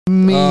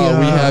Mia.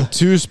 We have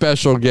two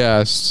special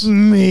guests.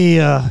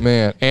 Mia.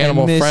 Man,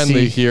 animal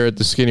friendly here at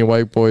the Skinny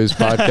White Boys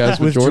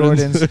podcast with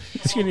Jordan's.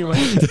 Skinny White.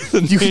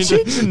 You can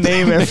change the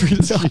name every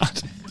time.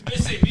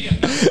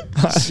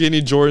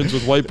 Skinny Jordans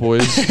with White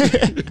Boys.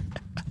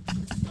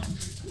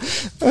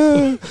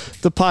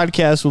 The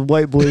podcast with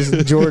white boys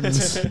and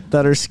Jordans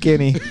that are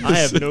skinny. I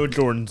have no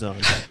Jordans on.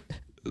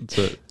 That's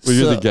it. Well,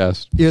 you're the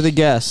guest. You're the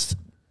guest.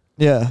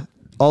 Yeah.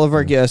 All of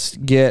our guests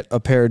get a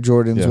pair of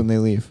Jordans when they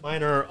leave.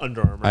 Mine are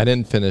Under Armour. I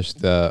didn't finish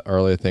the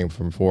earlier thing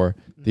from before.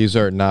 These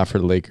are not for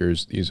the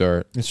Lakers. These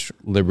are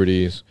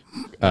Liberty's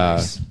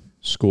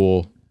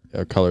school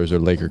colors or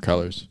Laker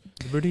colors.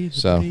 Liberty.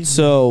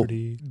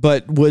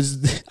 But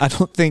I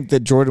don't think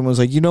that Jordan was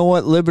like, you know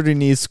what? Liberty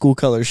needs school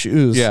color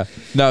shoes. Yeah.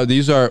 No,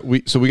 these are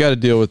we got to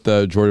deal with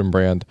the Jordan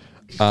brand.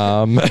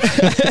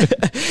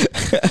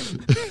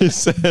 He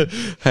said,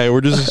 "Hey,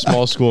 we're just a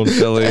small school in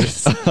Philly.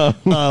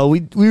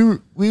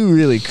 We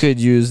really could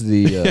use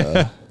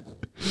the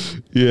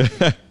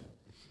yeah.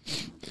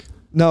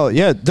 No,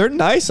 yeah, they're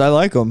nice. I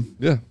like them.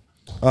 Yeah.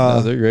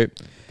 No, they're great.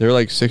 They're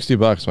like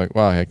 $60. I'm like,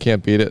 wow, I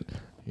can't beat it.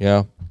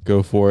 Yeah,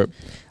 go for it.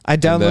 I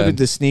downloaded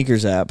the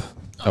sneakers app.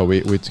 Oh,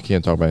 we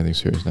can't talk about anything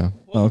serious now.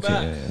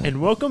 Okay.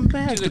 And welcome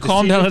back to the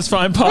Calm Down It's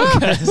Fine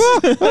podcast.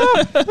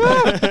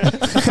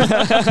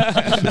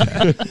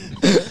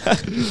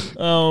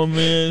 Oh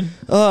man.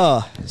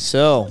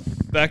 So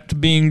back to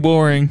being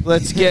boring.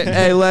 Let's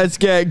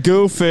get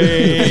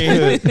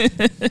goofy.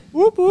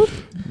 Whoop whoop.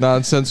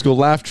 Nonsensical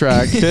laugh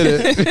track. Hit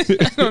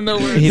it. I don't know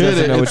where he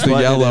doesn't know it's which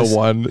the yellow is.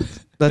 one.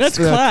 That's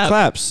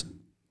claps.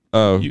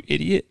 Oh, you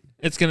idiot!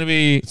 It's gonna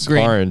be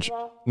green. Orange.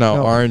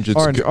 No, orange. It's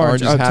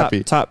orange is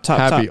happy. Top.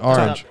 Happy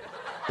orange. Top.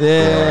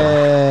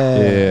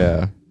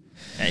 Yeah.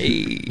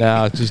 Hey.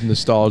 Now it's just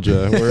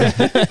nostalgia.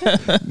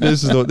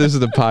 This is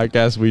the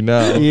podcast we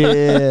know.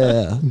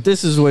 Yeah.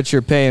 This is what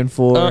you're paying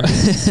for, or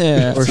should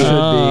be.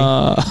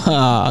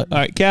 All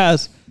right,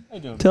 Caz.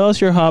 Tell us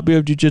your hobby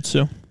of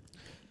jiu-jitsu.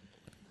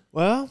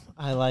 Well,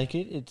 I like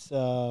it. It's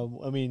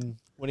what do you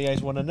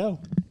guys want to know?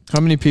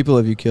 How many people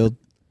have you killed?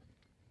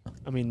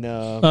 You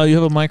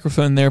have a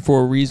microphone there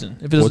for a reason.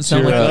 If it doesn't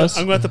sound like us,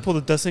 I'm going to have to pull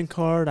the Dustin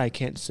card. I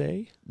can't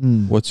say.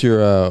 What's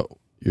your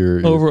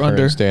over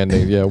under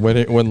standing? Yeah,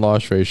 win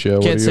loss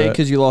ratio. Can't say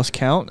because you lost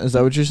count. Is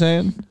that what you're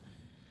saying?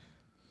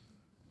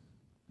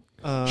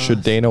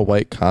 Should Dana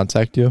White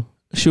contact you?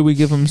 Should we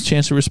give him a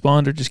chance to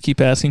respond, or just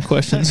keep asking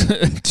questions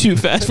too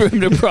fast for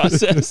him to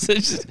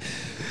process?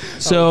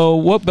 So,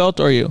 what belt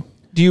are you?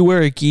 Do you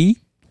wear a gi?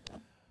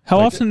 How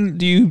often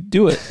do you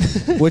do it?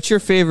 What's your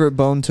favorite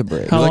bone to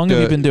break? How long have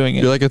you been doing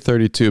it? You're like a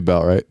 32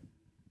 belt, right?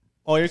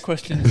 All your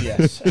questions,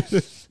 yes.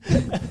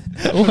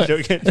 What?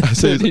 I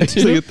say it's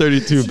like a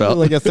 32 belt.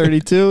 Like a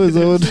 32 is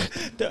old.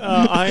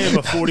 I am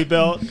a 40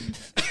 belt.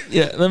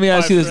 Yeah, let me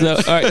ask you this though.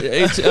 All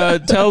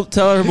right,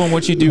 tell everyone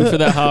what you do for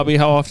that hobby,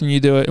 how often you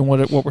do it, and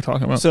what we're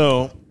talking about.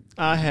 So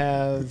I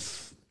have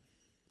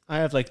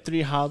like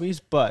 3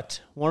 hobbies,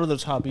 but one of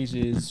those hobbies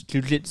is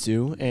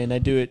jiu-jitsu, and I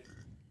do it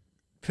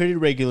pretty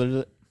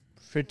regularly.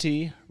 How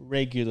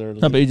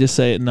about you just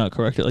say it and not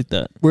correct it like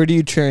that? Where do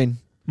you train?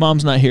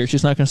 Mom's not here.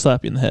 She's not going to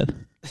slap you in the head.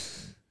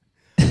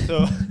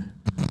 So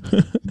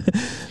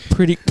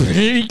pretty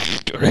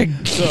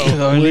correct.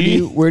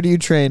 So where do you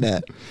train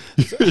at?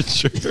 You're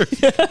sure?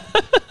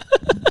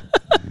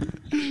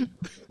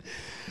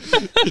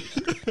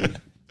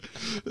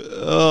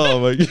 Oh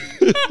my god.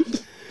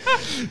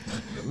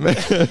 Man.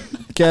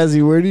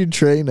 Kazzy, where do you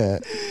train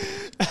at?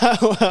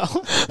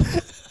 Well,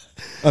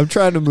 I'm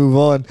trying to move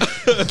on.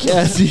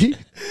 Kazzy.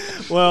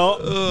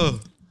 Well,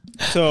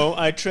 so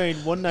I train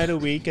one night a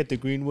week at the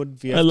Greenwood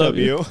VFW. I love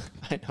you.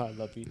 I know, I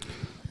love you.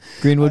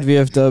 Greenwood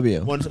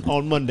VFW. Once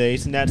on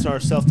Mondays, and that's our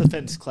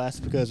self-defense class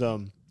because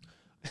Lord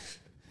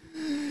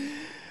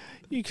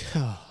have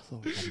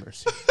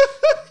mercy.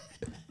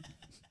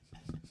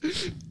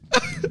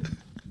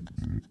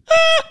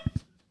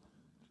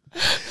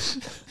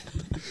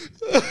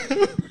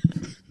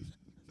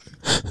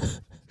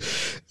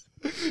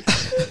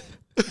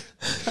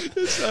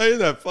 It's not even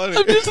that funny.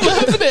 I'm just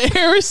laughing at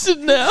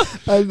Harrison now.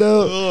 I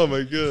know. Oh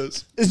my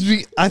goodness.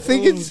 I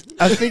think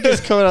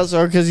it's coming out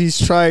so because he's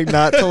trying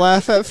not to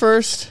laugh at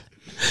first.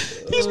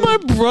 He's my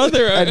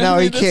brother. And now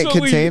he can't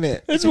contain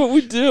it. That's what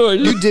we do.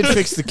 You did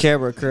fix the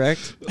camera,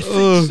 correct?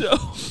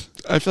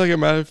 I feel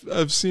like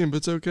I've seen, but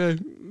it's okay.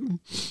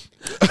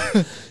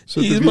 So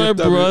he's my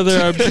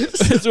brother.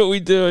 That's what we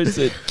do. I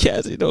said,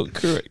 Cassie, don't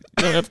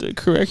have to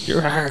correct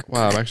your hack.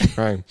 Wow, I'm actually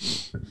crying.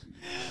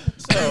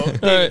 So,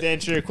 to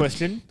answer your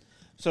question,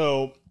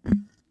 so,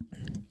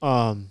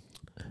 when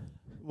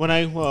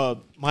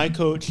my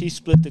coach, he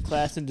split the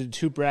class into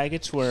 2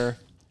 brackets where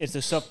it's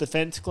a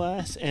self-defense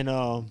class and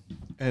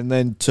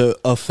then to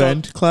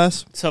offend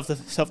class?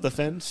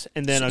 Self-defense,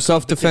 and then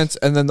self-defense,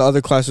 and then the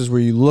other classes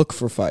where you look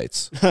for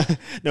fights.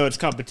 No, it's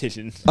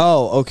competition.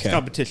 Oh, okay. It's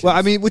competition. Well,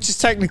 I mean, which is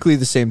technically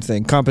the same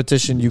thing.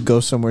 Competition, you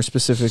go somewhere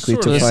specifically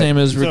to the fight. same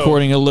as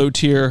recording a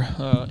low-tier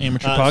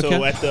amateur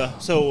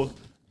podcast.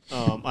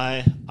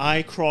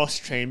 I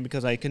cross-train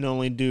because I can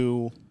only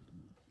do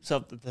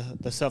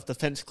the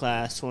self-defense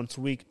class once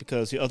a week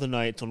because the other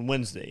night's on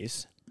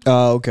Wednesdays.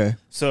 Oh, okay.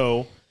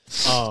 So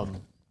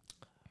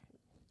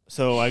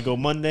I go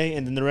Monday,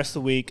 and then the rest of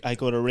the week I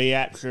go to Ray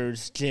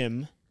Atcher's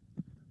gym.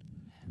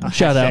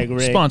 Shout out.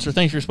 Ray. Sponsor.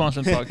 Thanks for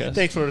sponsoring the podcast.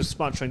 Thanks for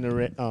sponsoring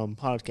the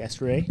podcast,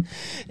 Ray.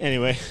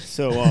 Anyway,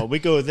 so we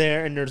go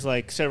there, and there's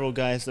like several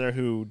guys there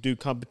who do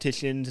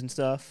competitions and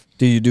stuff.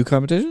 Do you do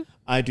competition?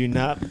 I do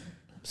not.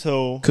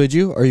 So Could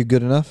you? Are you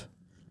good enough?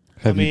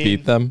 Have you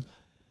beat them?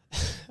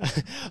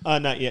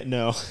 not yet,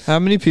 no. How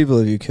many people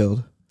have you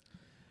killed?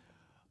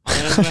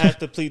 I'm going to have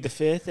to plead the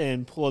fifth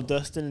and pull a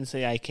Dustin and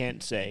say I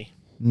can't say.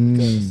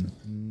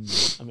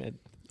 Mm. I mean,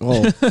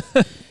 Oh, don't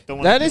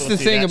want that people is to the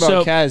see thing that.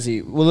 about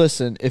Kazi. Well,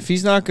 listen, if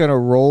he's not gonna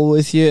roll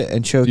with you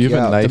and choke Do you you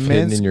have a out, knife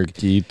hidden in your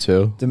gi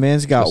too? the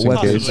man's got Just in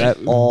weapons case. at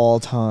all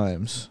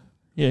times.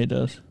 Yeah, he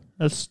does.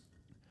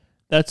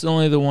 That's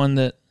only the one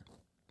that.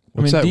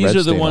 What's I mean, that these red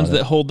are the stain ones on it?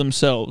 that hold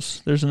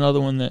themselves. There's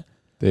another one that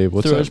Dave,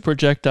 what's throws that?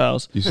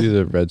 projectiles. You see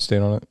the red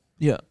stain on it?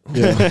 Yeah.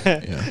 Yeah,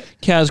 yeah.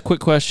 Kaz, quick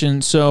question. I'm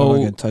not So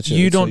gonna touch it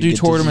you so don't you do get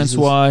tournaments. diseases.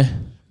 Why?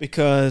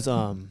 Because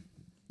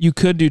You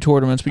could do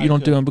tournaments, but you I don't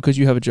do could. them because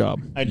you have a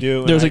job. I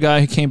do. There's a guy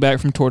who came back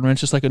from tournaments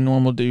just like a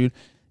normal dude,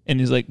 and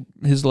he's like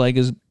his leg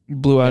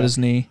blew out Yeah. his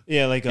knee,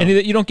 Yeah, like and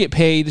you don't get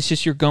paid. It's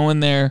just you're going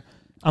there.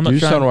 I'm not You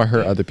just trying. don't want to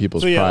hurt other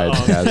people's So, yeah,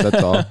 pride, guys.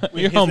 That's all.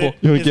 You're his humble. name-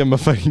 You want his- to give him a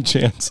fighting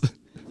chance.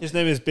 His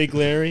name is Big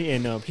Larry,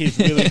 and he's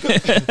really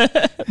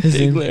His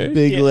Big name- Larry.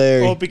 Big yeah,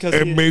 Larry. Well, because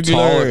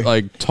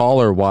Tall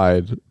or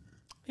wide?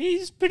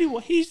 he's pretty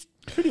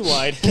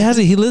wide. Kaz,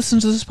 he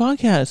listens to this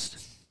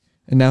podcast.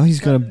 And now he's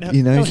gonna, No,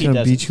 he's he gonna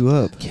doesn't. beat you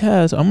up.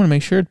 Kaz, I'm gonna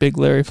make sure Big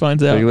Larry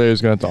finds out. Big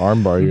Larry's going to have to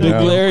armbar you Big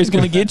now. Larry's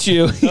gonna get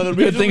you. the Good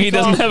reason thing we he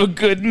call doesn't him- have a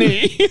good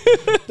knee.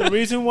 The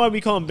reason why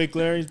we call him Big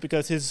Larry is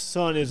because his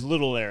son is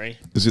Little Larry.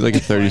 Is he like a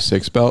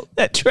 36 belt?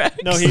 That tracks.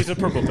 No, he's a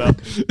purple belt.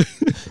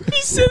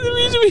 He said the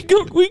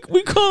reason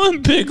we call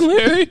him Big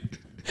Larry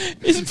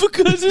is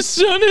because his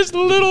son is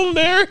Little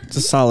Larry. It's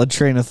a solid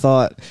train of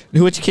thought.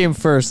 Which came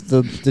first,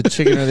 the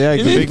chicken or the egg?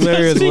 The Big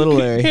Larry or the Little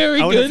Larry?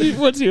 Harry I would've- good.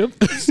 What's he?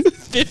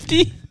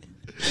 50?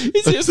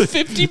 Is he a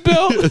 50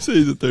 belt? I say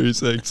he's a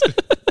 36.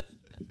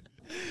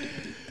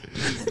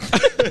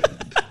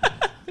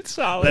 It's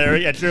solid.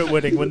 Larry, at your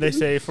wedding, when they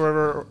say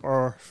forever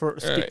or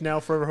speak right. now,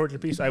 forever hold your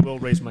peace, I will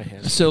raise my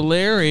hand. So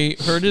Larry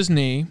hurt his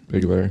knee.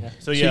 Big Larry. So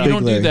So yeah, you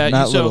don't Larry, do that.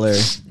 not so Little Larry.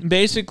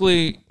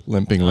 basically,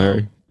 Limping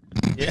Larry.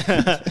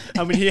 yeah.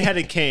 I mean, he had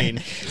a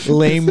cane.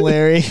 Lame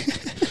Larry.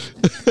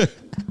 that's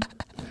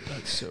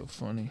so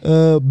funny.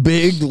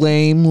 Big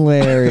lame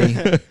Larry.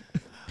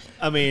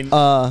 I mean,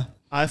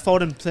 I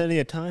fought him plenty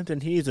of times,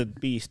 and he's a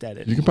beast at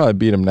it. You can probably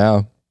beat him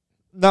now.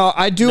 No,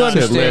 I do No,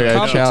 Said understand Larry,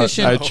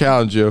 competition. I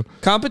challenge you.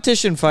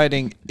 Competition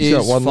fighting He's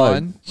got is one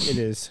fun, It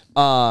is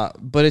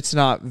but it's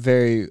not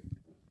very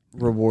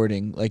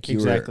rewarding. Like you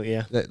exactly,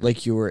 yeah.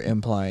 like you were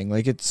implying.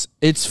 Like it's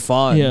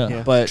fun,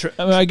 Yeah. but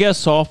I mean, I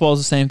guess softball is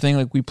the same thing.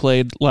 Like we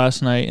played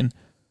last night, and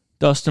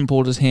Dustin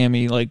pulled his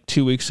hammy like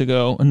 2 weeks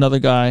ago. Another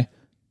guy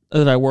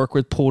that I work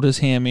with pulled his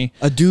hammy.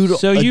 a dude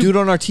So dude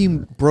on our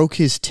team broke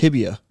his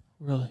tibia.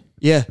 Really?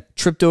 Yeah,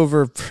 tripped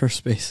over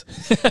first base.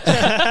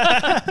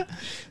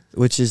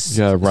 Which is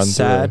You gotta run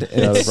sad through.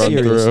 You and gotta run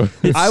serious. through.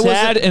 It's I wasn't-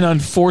 sad and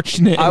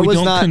unfortunate. I And we was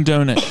don't not-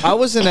 condone it. I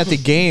wasn't at the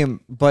game,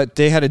 but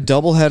they had a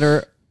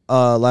doubleheader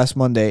last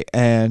Monday,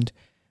 and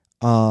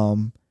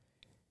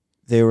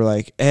they were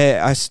like, "Hey,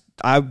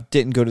 I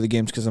didn't go to the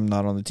games because I'm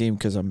not on the team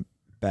because I'm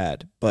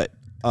bad." But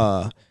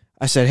I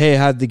said, "Hey,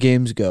 how'd the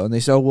games go?" And they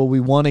said, "Oh, well, we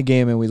won a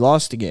game and we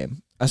lost a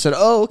game." I said,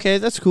 "Oh, okay,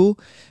 that's cool."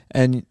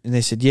 And they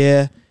said,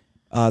 "Yeah,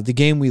 the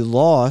game we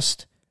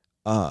lost,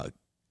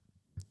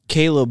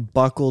 Caleb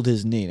buckled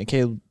his knee." And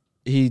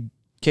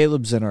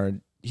Caleb's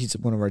he's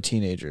one of our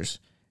teenagers.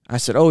 I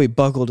said, "Oh, he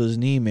buckled his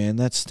knee, man.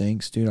 That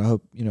stinks, dude. I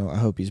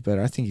hope he's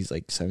better." I think he's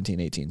like 17,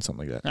 18,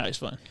 something like that. Nah, he's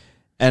fine.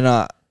 And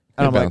He'll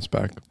I'm like, bounce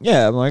back.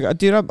 yeah, I'm like,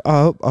 dude,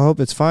 I hope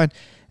it's fine.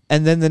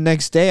 And then the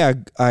next day,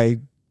 I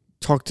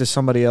talked to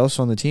somebody else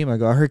on the team. I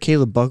go, "I heard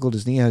Caleb buckled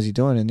his knee. How's he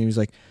doing?" And he was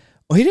like,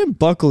 "Oh, he didn't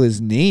buckle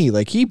his knee.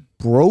 Like he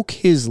broke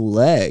his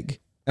leg."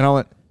 And I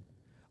went,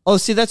 "Oh,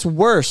 see, that's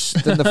worse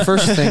than the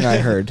first thing I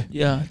heard."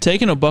 Yeah,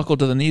 taking a buckle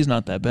to the knee is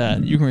not that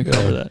bad. You can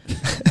recover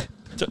that.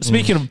 So,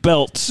 speaking of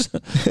belts,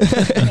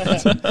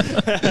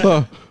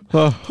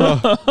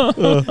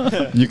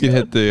 You can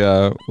hit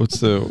the what's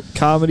the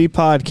Comedy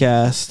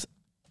podcast.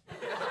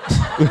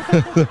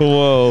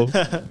 whoa.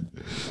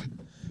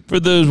 for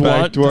those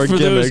Back to our for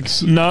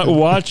gimmicks. those not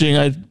watching,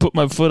 I put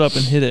my foot up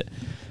and hit it.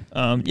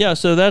 Yeah,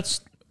 so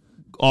that's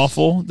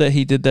awful that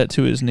he did that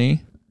to his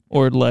knee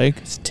or leg.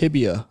 It's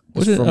tibia,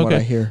 Was it? from what I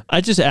Okay. hear.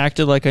 I just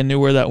acted like I knew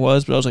where that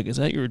was, but I was like, "Is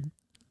that your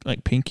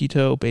like pinky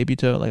toe, baby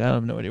toe?" Like I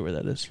have no idea where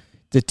that is.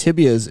 The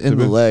tibia is in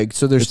the Tibia? leg.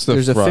 So It's the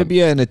there's a front.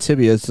 fibia and a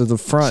tibia. So the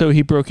front. So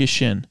he broke his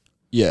shin.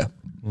 yeah.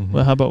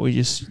 Well, how about we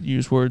just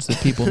use words that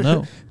people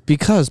know?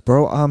 Because,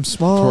 bro, I'm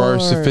smart. For our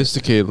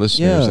sophisticated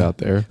listeners Yeah. out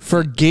there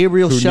For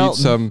Gabriel who need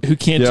Shelton. some, Who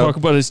can't yeah, talk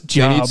about his they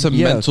job? need some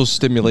mental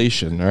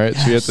stimulation. All right,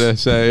 so you have to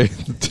say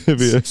to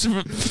be.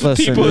 Listen,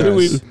 People who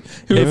guys.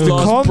 who If have the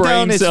lost calm brain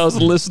down is- cells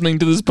listening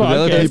to this The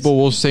other podcast. people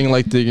will sing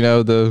like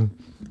the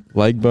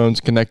leg bones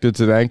connected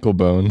to the ankle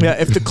bone. Yeah,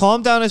 if the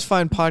Calm Down is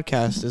Fine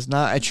podcast is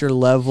not at your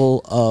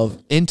level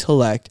of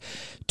intellect,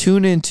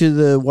 tune into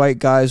the White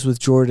Guys with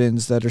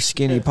Jordans that are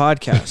skinny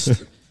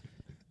podcast.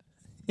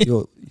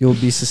 You'll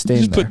be sustained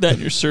Just there. put that in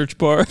your search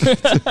bar.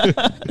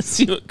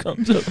 See what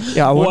comes up.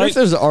 Yeah, I wonder White- if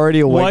there's already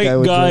a white guy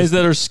with guys Jordans.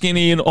 that are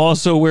skinny and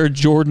also wear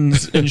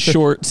Jordans and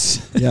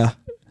shorts. Yeah.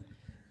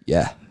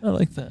 Yeah, I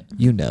like that.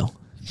 you know.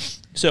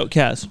 So,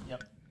 Kaz,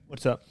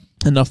 What's up?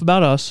 enough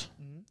about us.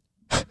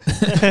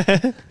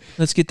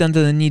 Let's get down to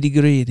the nitty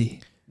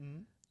gritty.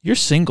 You're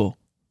single.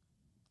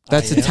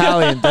 That's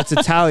Italian. That's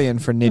Italian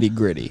for nitty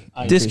gritty.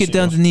 Let's get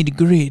down to the nitty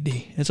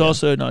gritty. It's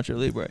also Nacho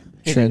Libre.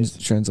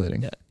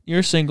 Translating. Yeah.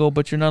 You're single,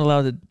 but you're not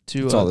allowed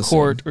to It's all the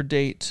court or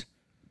date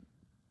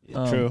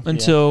True.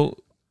 until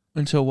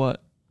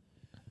what?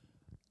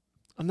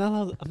 I'm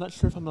not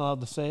sure if I'm allowed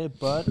to say it,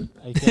 but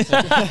I guess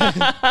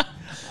I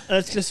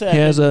let's just say He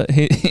has a.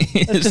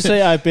 let's just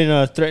say I've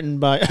been threatened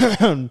by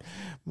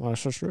my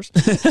sisters.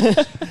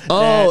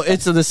 Oh,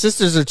 it's the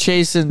sisters are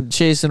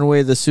chasing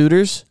away the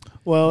suitors.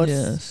 Well, it's,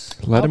 Yes.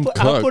 Let him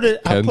cook,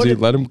 Kenzie.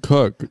 Let him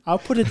cook. I'll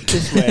put it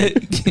this way.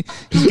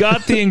 He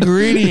got the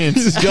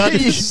ingredients. He's got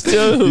the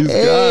stove. He's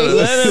got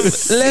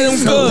it. Let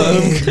him go.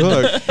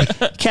 Let him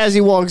cook.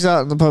 Cassie walks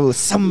out in the public.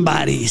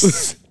 Somebody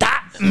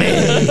stop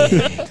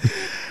me!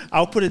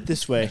 I'll put it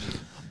this way.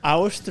 I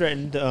was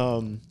threatened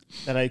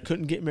that I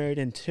couldn't get married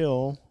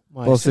until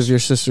my Both sister, of your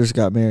sisters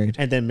got married.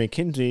 and then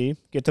Mackenzie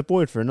gets a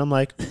boyfriend. I'm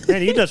like,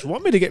 man, you just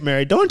want me to get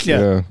married, don't you?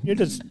 Yeah. You're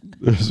just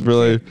It's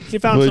really, she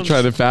found really some,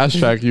 trying to fast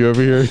track you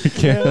over here. You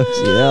can't.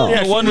 Yeah.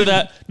 Yeah. No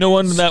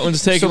wonder that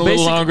one's taking a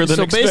little longer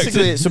than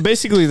expected. So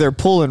basically, they're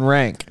pulling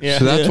rank. Yeah.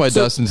 So that's why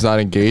Dustin's not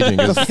engaging.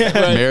 It's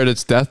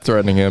Meredith's death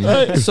threatening him.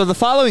 So the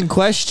following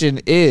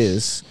question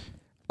is,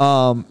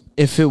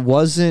 if it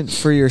wasn't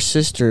for your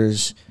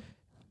sisters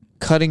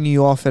cutting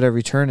you off at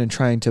every turn and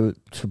trying to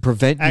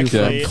prevent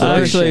Actually- you from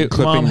flourishing, Actually,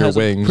 Clipping Mom your has a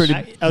wings. pretty.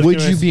 I was would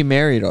gonna you say- be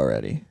married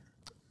already?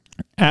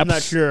 I'm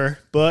not sure,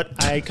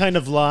 but I kind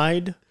of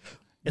lied.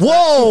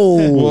 Whoa!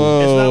 It's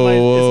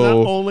not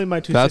Whoa. only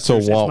my two That's a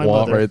sisters. It's my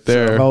want mother. right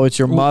there. Oh, it's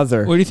your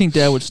mother. Where do you think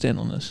Dad would stand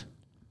on this?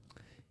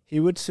 He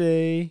would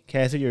say,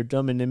 Cassie, you're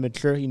dumb and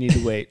immature. You need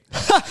to wait.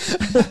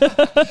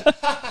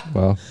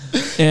 Well,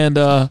 And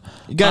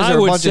You guys I are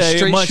a would bunch of say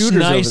straight much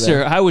shooters over nicer.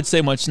 there. I would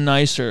say much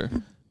nicer.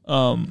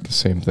 the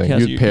same thing.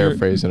 Cassie, You'd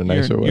paraphrase in a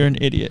nicer you're way. an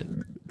idiot.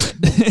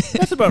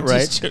 That's about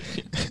right. Just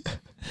joking.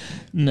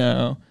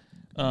 No.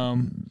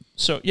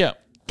 So yeah.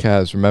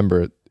 Kaz,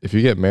 remember, if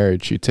you get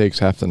married, she takes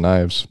half the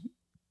knives.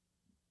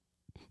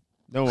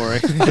 Don't worry.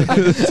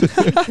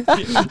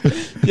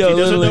 Yo,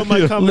 doesn't know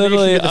my combination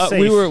literally, of the safe.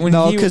 we were when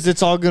No, he because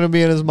it's all going to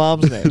be in his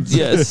mom's name.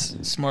 yes,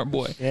 smart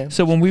boy. Yeah.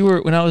 So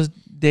when I was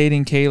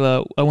dating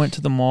Kayla, I went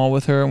to the mall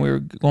with her and we were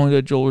going to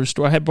a jewelry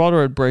store. I had brought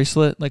her a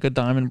bracelet, like a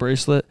diamond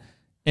bracelet,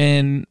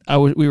 and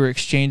we were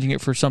exchanging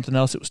it for something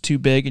else. It was too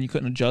big and you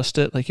couldn't adjust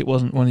it. Like it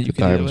wasn't one that you The could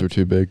do diamonds it. were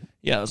too big.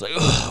 Yeah, I was like,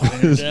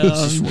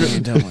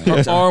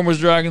 her arm was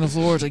dragging the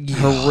floor. It's like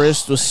Her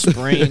wrist was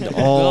sprained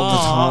all the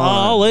time.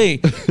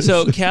 Golly.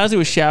 So Kazzy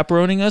was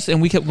chaperoning us, and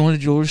we kept going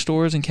to jewelry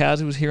stores, and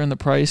Kazzy was hearing the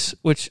price,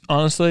 which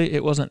honestly,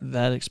 it wasn't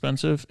that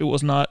expensive. It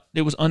was not.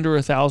 It was under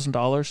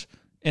 $1,000,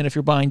 and if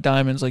you're buying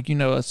diamonds, like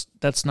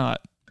that's not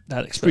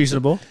that expensive.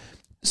 Reasonable.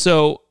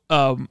 So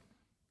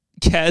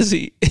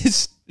Kazzy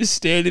is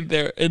standing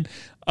there, and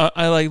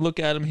I like look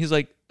at him. He's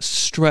like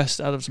stressed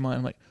out of his mind.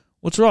 I'm like,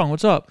 "What's wrong?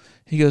 What's up?"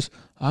 He goes,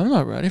 "I'm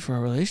not ready for a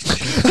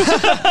relationship."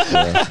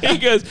 He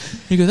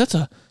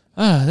goes,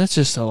 that's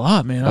just a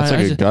lot, man. That's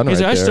like a gun he's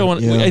right like, I still there.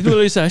 want. Yeah. I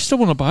literally said, I still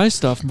want to buy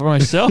stuff for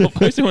myself.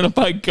 I still want to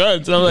buy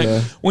guns. And I'm like,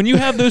 Yeah. when you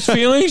have those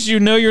feelings, you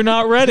know you're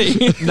not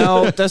ready.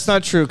 No, that's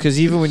not true. Because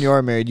even when you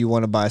are married, you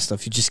want to buy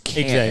stuff. You just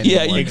can't. Exactly.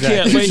 Yeah, you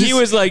Exactly. can't. But he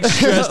was like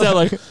stressed out.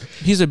 Like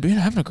he's like, being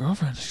having a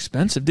girlfriend is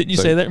expensive. Didn't you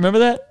say that? Remember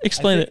that?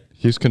 Explain it.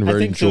 He's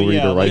converting think so, jewelry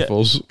yeah. to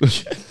rifles.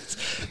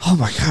 Oh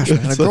my gosh,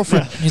 man! A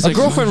girlfriend. He's a like,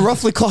 girlfriend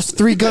roughly costs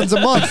 3 guns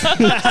a month.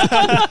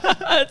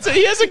 So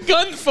he has a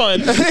gun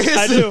fund.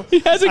 I do. He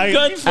has a I-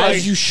 gun fund.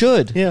 As you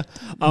should. Yeah.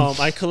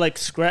 I collect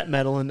scrap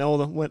metal, and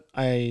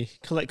I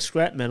collect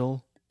scrap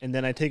metal, and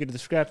then I take it to the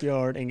scrap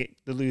yard and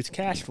get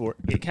cash for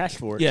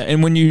it. Yeah,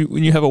 and when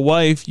you have a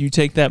wife, you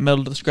take that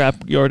metal to the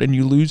scrap yard and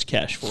you lose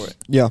cash for it.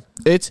 Yeah,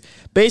 it's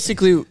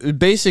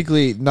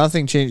basically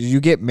nothing changes. You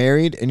get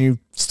married and you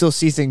still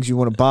see things you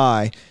want to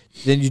buy,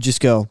 then you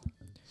just go,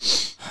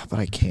 but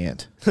I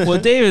can't. Well,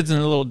 David's in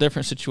a little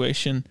different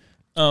situation.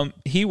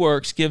 He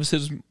works, gives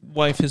his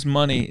wife his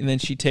money, and then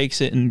she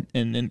takes it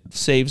and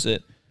saves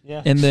it.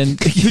 Yeah. And then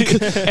be she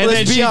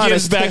gives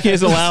honest. back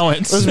his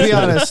allowance. Let's be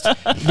honest,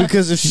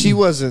 because if she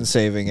wasn't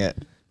saving it,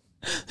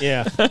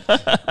 Yeah.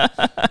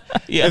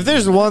 Yeah. if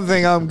there's one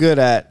thing I'm good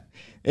at,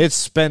 it's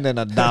spending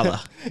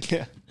 $1.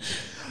 Yeah.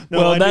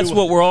 Well, that's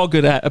what we're all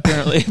good at,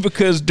 apparently,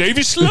 because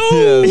Davy Sloan.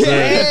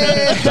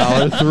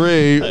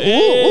 $1.03.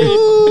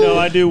 No,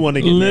 I do want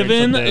to get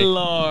Living married someday.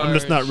 large. I'm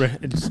just not ready.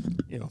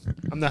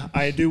 I'm not.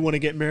 I do want to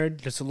get married,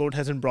 just the Lord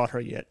hasn't brought her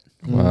yet.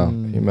 Wow.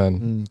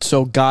 Amen.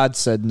 So God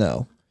said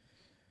no.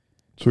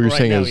 So what you're Right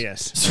saying now, is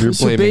yes. you're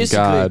So blaming basically-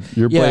 God.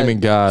 You're yeah, blaming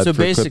God so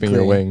for clipping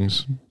your basically-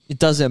 wings. It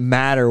doesn't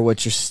matter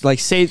what you're like.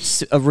 Say,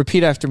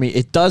 repeat after me.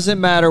 It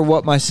doesn't matter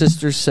what my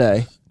sisters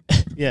say.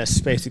 Yes,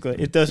 basically.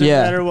 It doesn't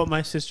Yeah. matter what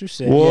my sisters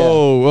say.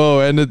 Whoa,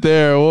 end it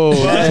there. Whoa.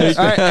 All right,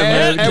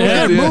 and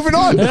we're good. Moving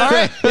on. All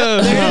right.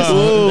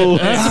 Whoa.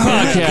 That's the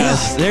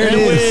podcast. There it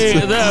is.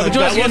 Would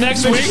you like to get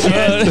next week?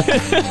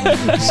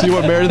 See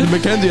what Meredith and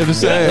Mackenzie have to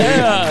say.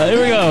 Yeah,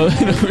 here we go.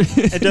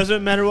 It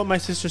doesn't matter what my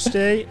sisters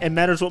say. It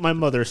matters what my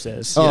mother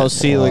says. Oh,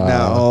 see, like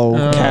now.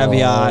 Oh,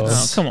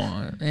 caveats. Oh, come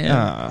on.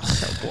 Man.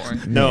 So boring.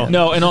 No.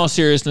 No, in all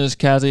seriousness,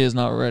 Kazi is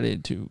not ready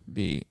to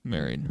be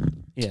married.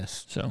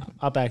 Yes. So,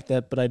 I'll back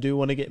that, but I do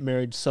want to get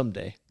married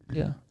someday.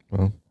 yeah.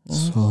 Well,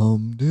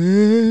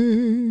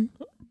 Someday.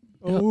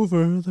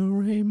 Over the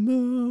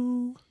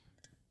rainbow.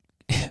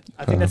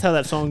 I think that's how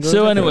that song goes.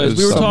 So, anyways,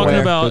 we were talking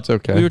Somewhere. about It's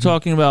okay. we were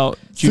talking about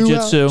Throughout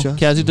jujitsu. just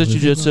Kazi does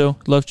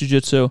jujitsu. Loves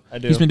jujitsu. I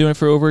do. He's been doing it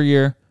for over a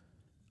year.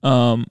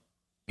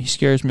 He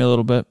scares me a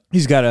little bit.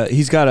 He's got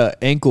a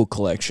ankle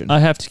collection. I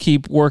have to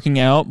keep working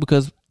out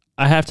because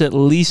I have to at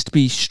least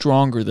be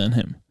stronger than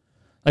him.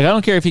 Like, I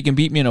don't care if he can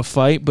beat me in a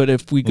fight, but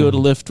if we go to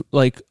lift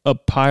like a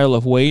pile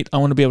of weight, I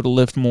want to be able to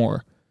lift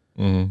more.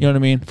 You know what I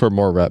mean? for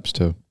more reps,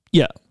 too.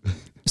 Yeah.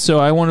 So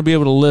I want to be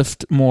able to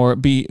lift more.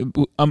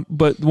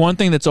 But one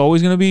thing that's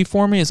always going to be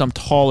for me is I'm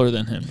taller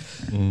than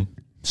him.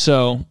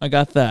 So I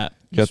got that.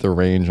 You got the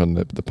range on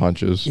the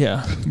punches.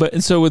 Yeah.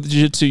 And so with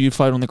jiu-jitsu, you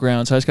fight on the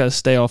ground. So I just got to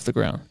stay off the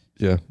ground.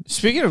 Yeah.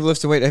 Speaking of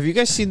lifting weight, have you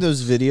guys seen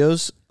those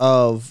videos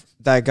of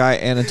that guy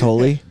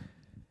Anatoly?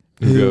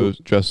 Who goes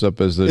dressed up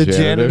as the The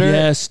janitor. janitor?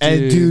 Yes, And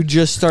dude. dude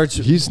just starts.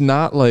 He's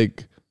not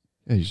like,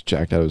 he's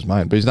jacked out of his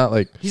mind, but he's not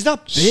like He's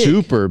not big.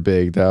 super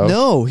big, though.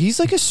 No, he's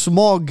like a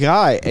small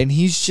guy, and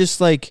he's just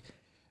like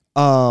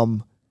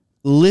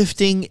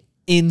lifting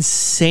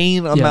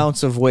insane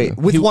amounts of weight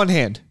with one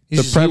hand. He's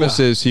The just- premise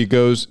is he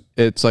goes,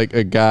 it's like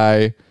a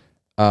guy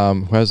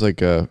who has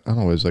like a, I don't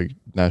know, his like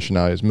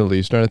nationality is Middle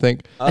Eastern, I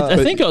think. I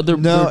think they're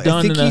No, done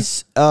I think in a,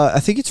 he's. I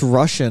think it's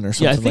Russian or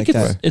something yeah, I think like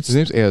it's that. it's His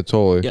name's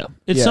Anatoly. yeah,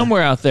 it's Yeah.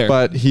 somewhere out there.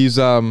 But he's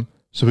so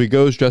he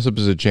goes dressed up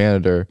as a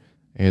janitor,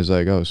 and he's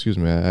like, oh, excuse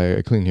me,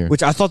 I clean here.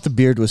 Which I thought the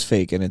beard was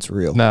fake, and it's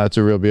real. Nah, it's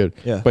a real beard.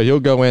 Yeah. But he'll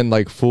go in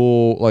like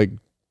full like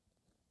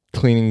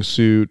cleaning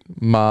suit,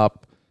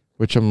 mop,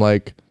 which I'm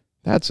like,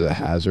 that's a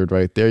hazard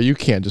right there. You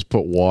can't just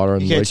put water on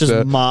You can't like just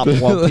the, mop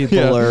while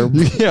people are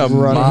running.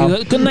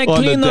 running. Couldn't I on the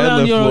clean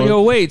around deadlift floor.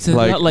 your weights and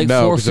Like, not like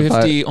no, 'cause if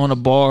 450 on a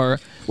bar?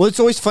 Well, it's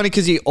always funny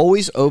because he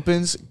always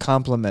opens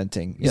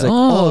complimenting. He's Yeah. like,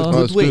 Oh, "Oh,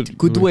 that's good weight, good.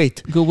 good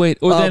weight." Good weight.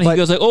 Or then he but-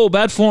 goes like, "Oh,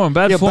 bad form,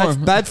 bad Yeah,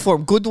 form," bad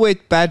form, good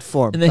weight, bad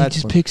form. and then he bad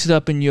just form. picks it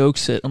up and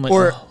yokes it. I'm like,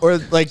 or oh. or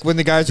like when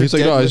the guys are He's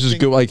like, no, it's just deadlifting-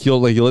 good. Like he'll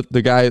lift,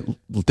 the guy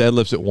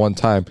deadlifts it one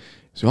time.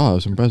 He's like, oh,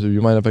 that's impressive.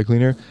 You mind if I clean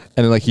here?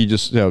 And then like he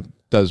just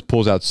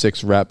pulls out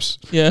 6 reps.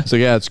 Yeah. So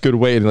yeah, it's good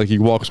weight, and like he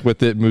walks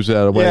with it, moves it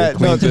out of the way, Yeah, no,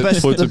 cleans the it,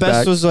 best puts the it best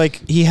back. was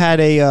like he had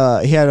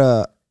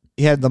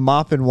the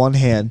mop in one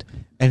hand,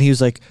 and he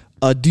was like,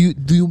 do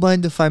you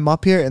mind if I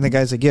mop here? And the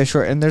guy's like, yeah,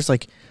 sure. And there's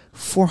like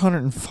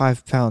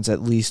 405 pounds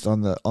at least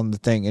on the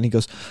thing, and he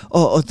goes,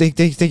 oh thank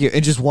you,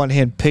 and just one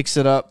hand picks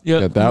it up. Yeah.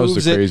 Yeah, that was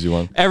moves the it. crazy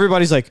one.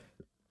 Everybody's like,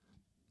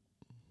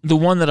 The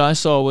one that I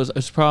saw was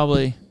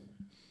probably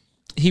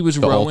he was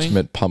The rowing.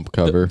 ultimate pump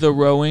cover. The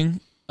rowing.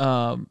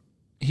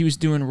 He was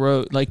doing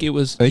row like it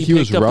was. I think he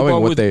was picked up the rowing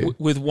bar what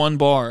with one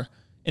bar,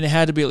 and it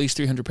had to be at least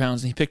 300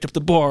 pounds. And he picked up the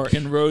bar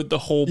and rode the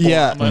whole bar.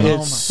 yeah, I'm like, oh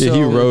my. it's yeah,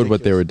 he so rode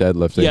what they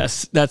ridiculous. were deadlifting.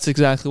 Yes, that's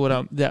exactly what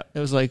I'm. That it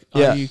was like.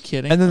 Yeah. Are you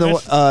kidding? And then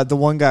the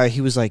one guy,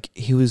 he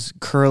was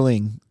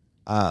curling,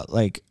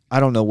 like I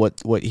don't know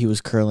what he was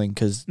curling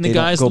because And the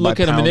guys look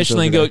at him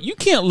initially and go, "You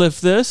can't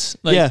lift this.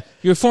 Like, Yeah.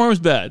 your form's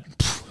bad.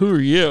 Pff, who are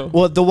you?"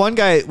 Well, the one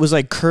guy was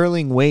like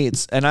curling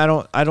weights, and I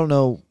don't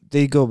know.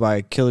 They go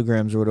by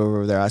kilograms or whatever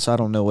over there, so I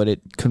don't know what it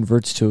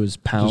converts to as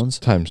pounds.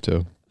 Just times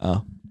 2.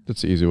 Oh,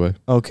 That's the easy way.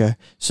 okay.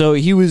 So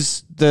he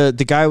was the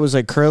guy was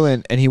like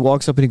curling, and he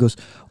walks up and he goes,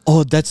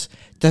 "Oh, that's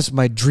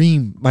my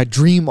dream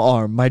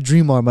arm. My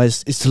dream arm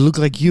is to look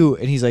like you."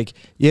 And he's like,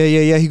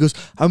 "Yeah." He goes,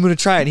 "I'm gonna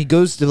try it." And he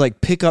goes to like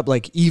pick up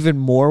like even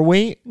more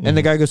weight, and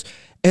the guy goes,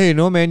 "Hey,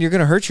 no, man, you're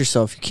gonna hurt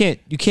yourself. You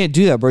can't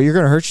do that, bro. You're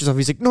gonna hurt yourself."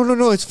 He's like,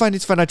 "No, it's fine.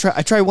 I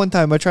try one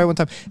time.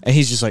 And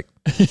he's just like,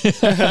 dude,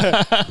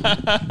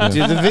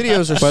 the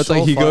videos are But it's so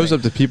like he goes funny.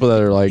 up to people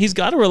that are like, He's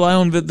got to rely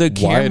on the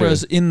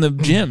cameras in the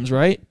gyms,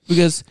 right?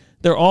 Because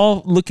they're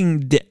all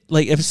looking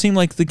like it seemed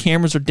like the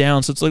cameras are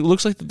down, so it's like it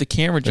looks like the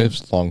camera they gyms.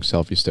 have long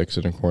selfie sticks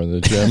in a corner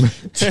of the gym.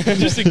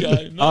 Just a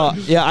guy.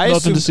 Yeah, I Nothing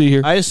assumed, to see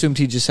here. I assumed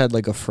he just had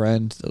like a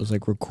friend that was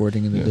like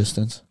recording in the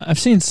distance. I've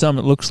seen some.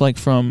 It looks like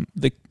from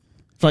the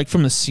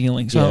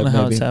ceiling. So I don't know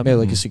how maybe, it's happening.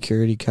 maybe like a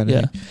security kind of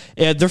Yeah. thing.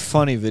 Yeah, they're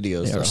funny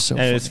videos. They though. are so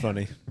And funny. it's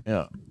funny.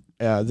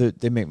 Yeah,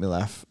 they make me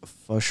laugh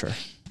for sure.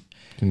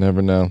 You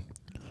never know.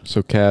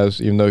 So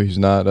Caz, even though he's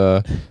not,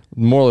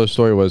 moral of the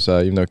story was,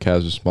 even though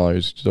Caz is smaller,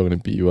 he's still going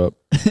to beat you up.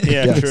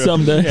 Yeah, true.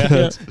 Someday.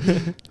 Yeah.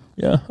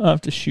 Yeah, I'll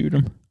have to shoot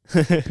him.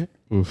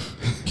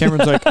 Oof.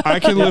 Cameron's like, I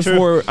can lift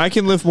more. I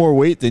can lift more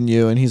weight than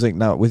you, and he's like,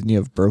 not when you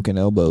have broken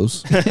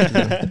elbows.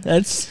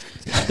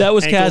 That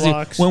was Ankle Kazzy.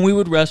 locks. When we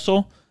would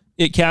wrestle,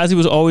 Kazzy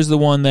was always the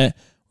one that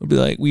would be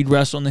like, we'd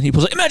wrestle, and then he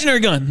pulls like, imaginary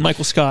gun,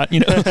 Michael Scott,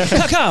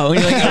 cacao.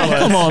 And you're like, oh,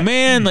 come on,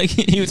 man. Like,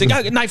 he was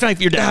like, oh,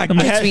 knife, you're dead. I'm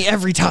like, Hits me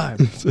every time.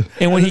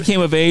 and when he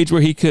came of age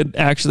where he could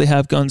actually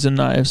have guns and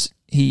knives,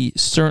 he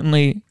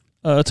certainly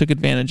took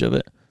advantage of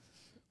it.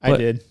 I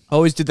did. I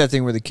always did that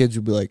thing where the kids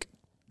would be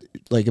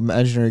like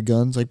imaginary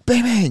guns, like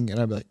bang bang, and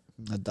I'd be like,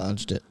 I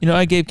dodged it.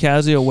 I gave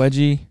Kazzy a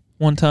wedgie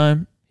one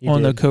time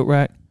on the coat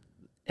rack.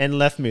 And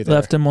left me there.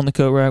 Left him on the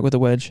coat rack with a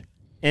wedge.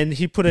 And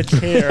he put a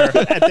chair at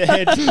the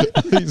head. He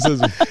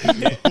says,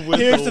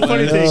 Here's the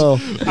funny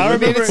thing. I made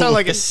remember it sound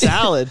like a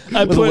salad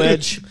I with put a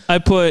wedge.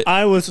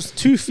 I was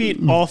 2 feet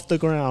off the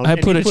ground. I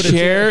and put he a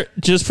chair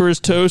just for his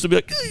toes to be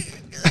like,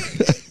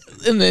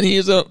 and then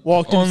he's up.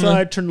 Walked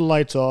inside, turned the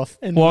lights off.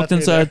 And Walked left me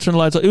inside, turned the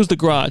lights off. It was the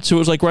garage, so it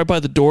was like right by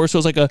the door. So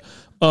it was like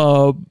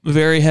a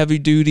very heavy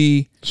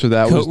duty. so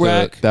that coat was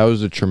rack. that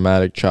was a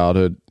traumatic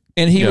childhood.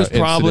 And he was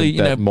probably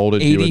incident that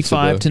molded you into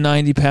 85 to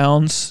 90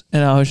 pounds,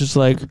 and I was just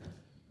like,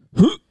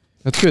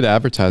 That's good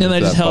advertising. and I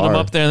for just that held him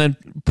bar. up there and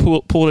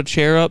then pulled a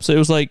chair up. So it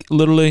was like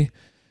literally,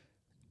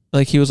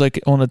 like he was like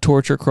on a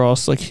torture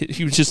cross. Like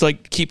he was just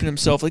like keeping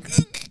himself like.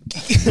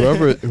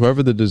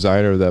 Whoever the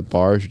designer of that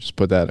bar should just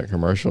put that in a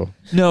commercial.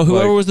 No,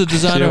 whoever Like, was the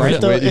designer yeah,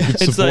 of it, wait, you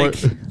could it's like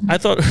support- I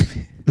thought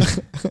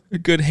a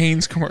good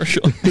Hanes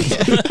commercial.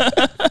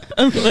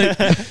 I'm like,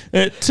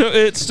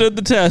 it stood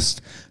the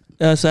test.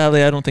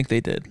 Sadly, I don't think they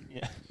did.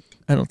 Yeah.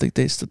 I don't think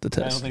they stood the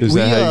test. Is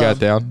that how you got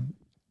down?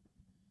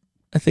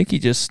 I think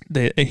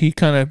he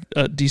kind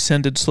of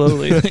descended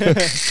slowly.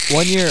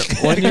 One year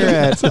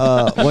at As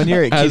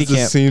kitty the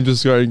camp. seam just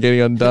started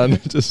getting undone,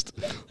 just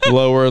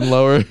lower and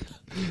lower.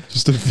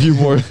 Just a few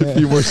more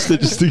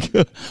stitches to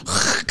go.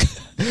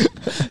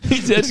 He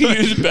said he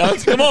was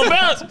bounce. Come on,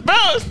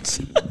 bounce.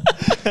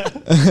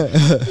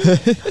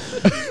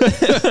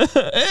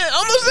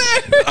 Almost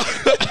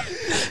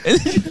there.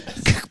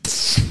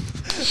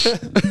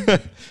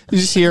 You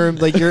just hear him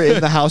like you're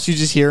in the house. You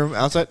just hear him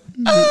outside.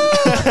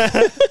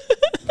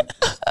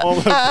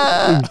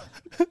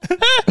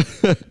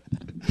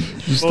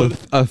 Just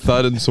a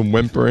thud and some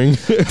whimpering.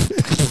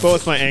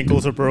 Both my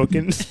ankles are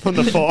broken from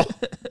the fall.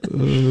 I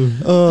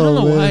don't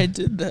know why I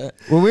did that.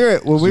 When we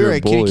were You're a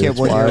at kitty bully, camp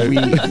that's one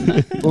year,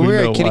 why. we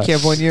were know at kitty why.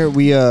 camp one year,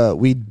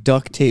 we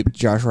duct taped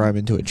Josh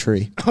Ryman to a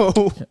tree.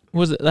 Oh,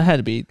 Was it? That had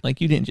to be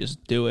like you didn't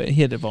just do it.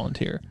 He had to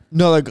volunteer.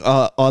 No, like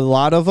a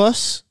lot of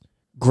us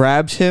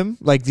grabbed him,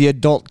 like the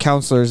adult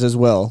counselors as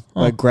well.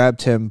 Huh. Like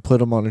grabbed him,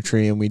 put him on a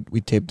tree, and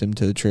we taped him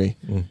to the tree.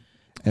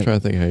 I'm trying to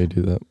think how you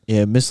do that.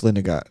 Yeah, Miss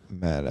Linda got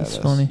mad at That's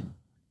us. funny.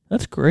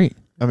 That's great.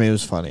 I mean, it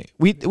was funny.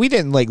 We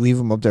didn't like leave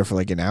him up there for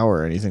like an hour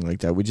or anything like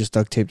that. We just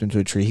duct taped him to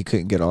a tree. He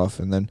couldn't get off,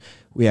 and then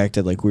we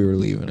acted like we were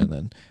leaving, and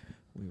then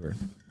we were.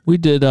 We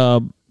did.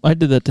 I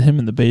did that to him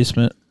in the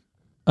basement.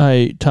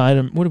 I tied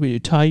him. What did we do?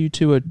 Tie you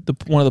to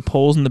one of the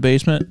poles in the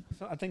basement,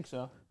 I think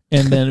so.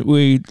 and then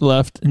we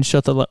left and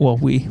shut the light. Well,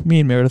 me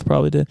and Meredith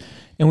probably did,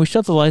 and we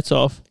shut the lights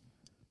off.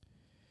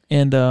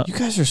 And You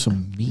guys are so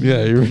mean.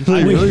 Yeah, you're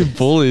really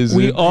bullies.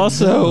 we dude.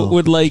 also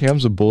would like.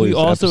 Cam's a bully. We this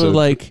also would episode.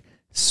 like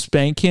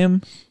spank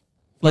him,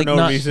 like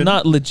no reason.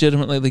 not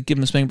legitimately like give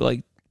him a spank, but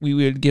like we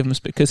would give him a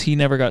spank because he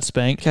never got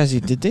spanked. Cassie,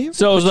 did they? Ever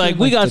So it was put you like in,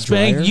 we got the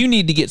spanked. dryer? You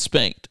need to get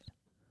spanked.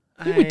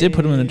 I think we did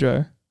put him in the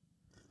dryer.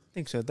 I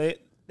think so. They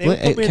What- would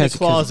put me in the Cassie,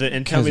 closet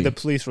and tell me Cassie. the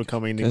police were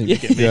coming to Yeah.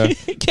 get me.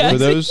 Yeah. For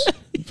those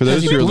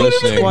Cassie, who are blink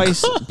listening,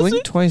 twice.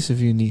 Blink twice if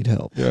you need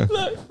help. yeah.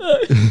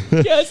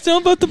 Yeah, tell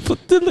him about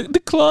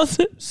the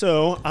closet.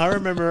 So I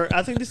remember,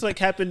 I think this like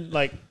happened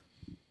like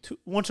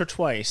once or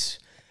twice,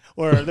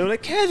 where they were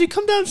like, "Kaz, you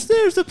come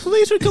downstairs. The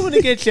police are coming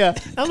to get you."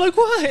 I'm like,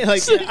 "Why?"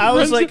 Like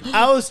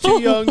I was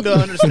too young to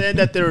understand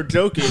that they were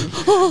joking,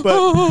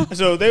 but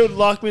so they would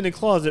lock me in the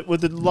closet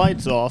with the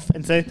lights off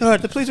and say, "All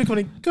right, the police are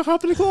coming. Go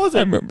hop in the closet."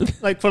 I remember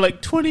that. Like for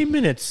like 20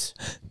 minutes.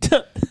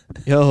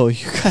 Yo,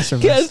 you guys are.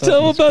 Guys, messed tell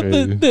him up. about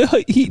crazy.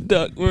 the heat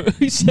duct where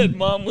he said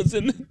mom was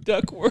in the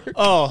duct work.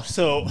 Oh,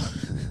 so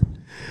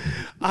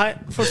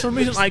for some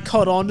reason I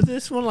caught on to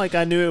this one. Like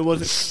I knew it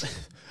wasn't.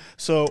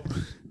 So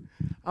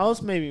I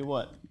was maybe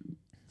what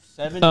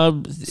 7?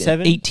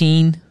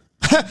 18.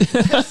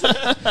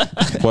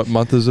 What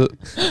month is it?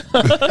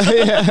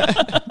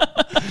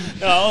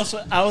 No,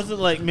 I was at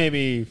like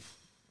maybe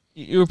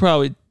You were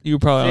probably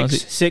honestly,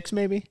 6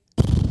 maybe.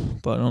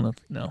 but I don't know.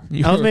 No,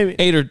 you I was were maybe-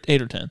 8 or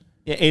 10.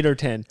 Yeah, 8 or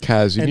 10.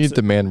 Kaz, you And need so-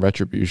 to demand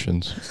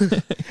retributions.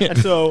 And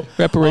so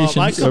Reparations.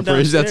 I come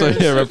Reparations. That's what.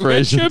 downstairs. Yeah,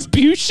 reparations.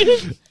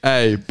 Retribution.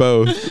 Hey,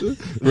 both.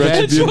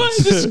 That's why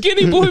the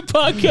Skinny Boy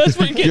podcast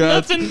would get God.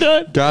 nothing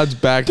done. God's Who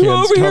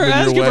backhand's over here coming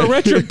asking your for way.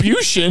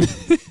 retribution?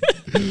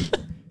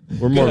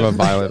 We're more of a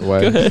violent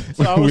way.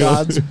 So I was,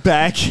 God's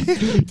back.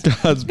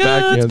 God's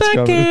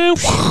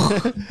backhand's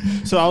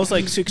coming. so I was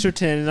like 6 or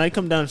 10, and I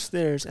come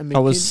downstairs and I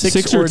was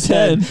Mackenzie- 6 or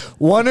 10.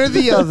 One or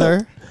the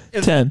other.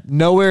 10.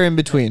 Nowhere in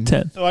between.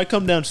 10. So I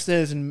come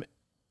downstairs, and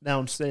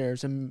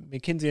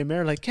Mackenzie and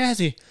Mary are like,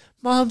 Cassie,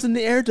 Mom's in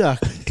the air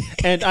duct.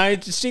 And I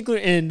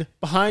distinctly, and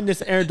behind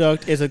this air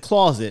duct is a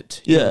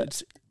closet. Yeah.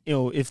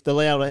 If the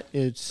layout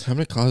is How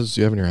many closets do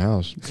you have in your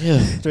house? Yeah.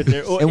 right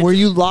there. And were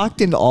you locked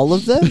in all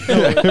of them?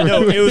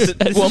 No, it was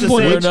At one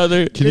point or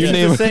another. Can This you is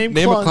name the same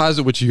a closet.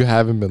 closet which you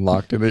haven't been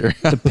locked in at your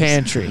house? The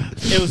pantry.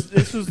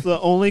 This was the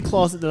only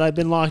closet that I've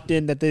been locked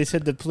in that they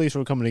said the police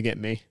were coming to get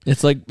me.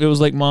 It was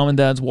like mom and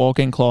dad's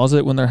walk-in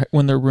closet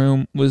when their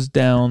room was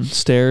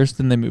downstairs.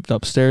 Then they moved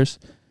upstairs,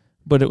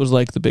 but it was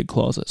like the big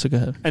closet. So go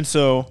ahead. And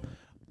so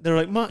they're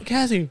like,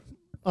 Cassie,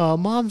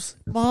 mom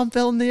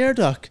fell in the air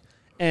duct.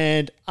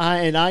 And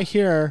I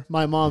hear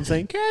my mom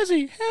saying,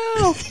 Cassie,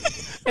 help.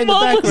 In the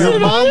background. Your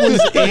mom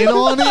was in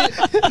on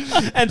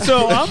it? And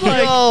so I'm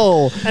like,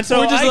 No. and so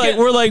we're just I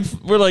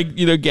we're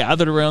like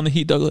gathered around the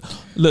heat dog.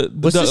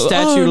 What's the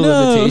statute of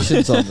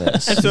limitations on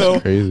this? and so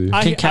Crazy.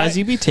 Can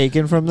Cassie be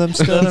taken from them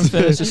still? Let him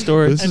finish the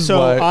story. This and is so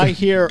why- I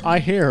hear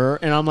her,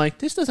 and I'm like,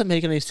 this doesn't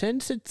make any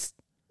sense. It's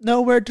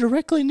nowhere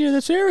directly near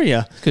this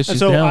area. Because And she's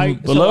so down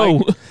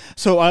below.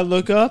 So I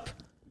look up,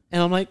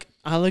 and I'm like,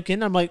 I look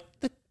in, I'm like,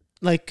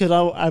 because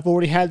I've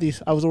already had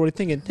these. I was already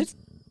thinking,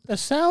 the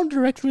sound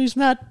directory is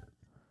not.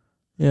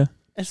 Yeah.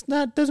 It's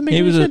not. Doesn't make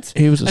any sense.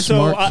 He was a And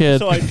smart kid.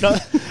 So I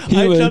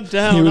He jumped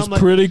down. He was I'm like,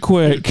 pretty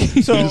quick.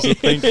 So,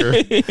 Thinker.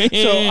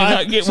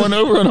 Not get one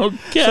over on old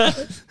cat.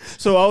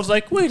 so I was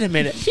like, wait a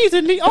minute, she's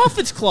in the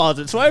office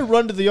closet. So I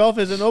run to the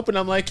office and open.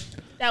 I'm like,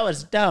 that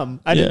was dumb.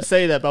 I didn't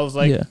say that, but I was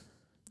like, yeah.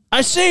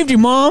 I saved you,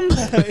 mom.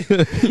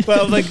 but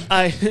I was like,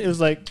 it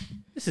was like,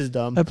 this is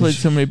dumb. I played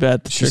so many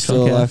bad She's tricks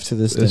still on alive Cat. to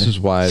this day. This is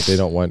why they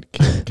don't want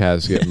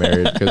Kaz to get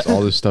married, because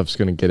all this stuff's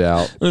going to get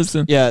out.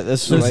 Listen. Yeah,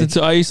 that's Listen, right.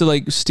 so I used to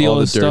like steal All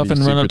the his stuff dirty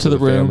and run up secrets to the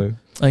of room. family.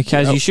 Like,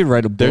 Kaz, you should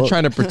write a book. They're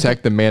trying to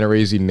protect the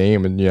Manarese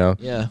name and,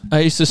 Yeah. I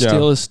used to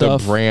steal his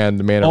stuff the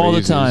brand Manarese. all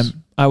the time.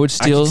 I would I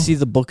steal. can see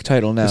the book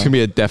title now. It's going to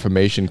be a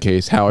defamation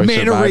case. How I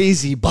survived.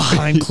 Manarese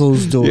behind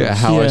closed doors. Yeah,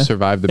 how I Yeah.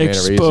 survived the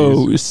Manareses.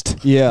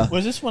 Exposed. Yeah.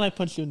 Was this when I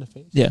punched you in the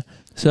face? Yeah.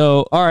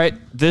 So All right.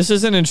 This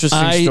is an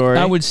interesting story.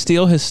 I would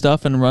steal his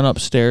stuff and run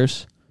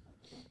upstairs,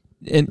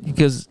 and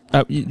because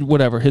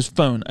whatever, his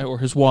phone or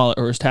his wallet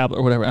or his tablet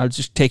or whatever, I would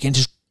just take and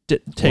just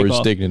take Or his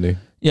off. dignity.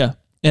 Yeah,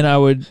 and I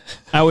would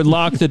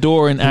lock the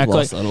door and act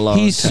like lost a long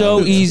he's time. so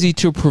easy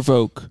to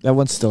provoke. That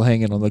one's still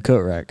hanging on the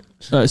coat rack.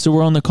 All right, so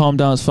we're on the Calm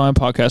Down Is Fine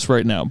podcast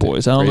right now,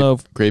 boys. I don't know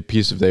if Great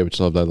piece of day which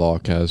love thy law,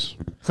 Kaz.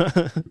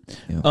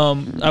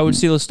 I would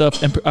steal his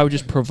stuff and I would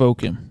just provoke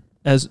him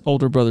as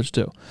older brothers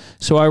do.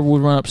 So I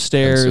would run And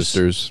upstairs.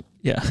 sisters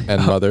Yeah.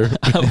 and mother.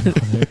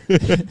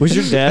 Was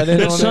your dad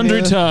in on Sundry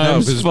any of that? No,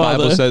 times, his father.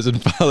 Bible says,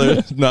 and father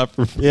is not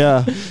for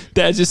Yeah.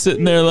 Dad's just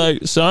sitting there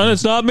like, son,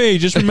 it's not me.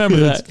 Just remember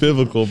It's that.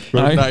 biblical.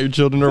 Bro. I- Not your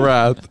children to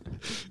wrath.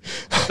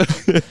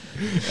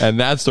 And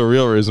that's the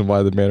real reason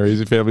why the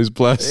Manarese family's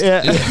blessed.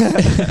 Yeah.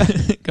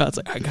 God's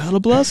like, I gotta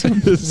bless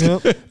him.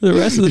 Yep. The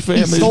rest of the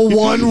family. The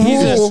one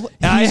He's a- rule.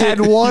 I had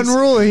one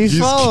rule. He's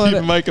He's following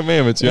keeping it. my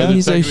commandments. You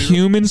He's a understand?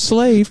 human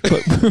slave,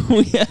 but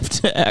we have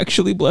to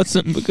actually bless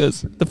him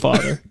because the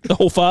father, the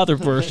whole father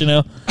verse,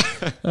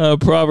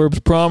 Proverbs,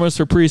 promise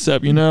or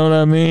precept, you know what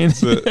I mean?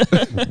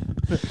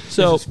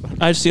 So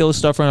I'd steal his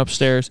stuff, run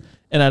upstairs,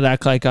 and I'd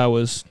act like I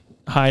was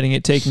hiding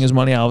it, taking his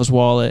money out of his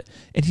wallet.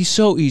 And he's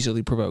so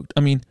easily provoked.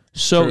 I mean,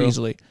 so True.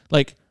 easily.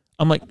 Like,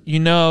 I'm like, you're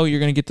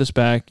going to get this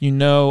back.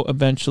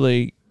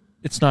 Eventually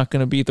it's not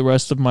going to be the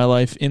rest of my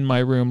life in my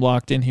room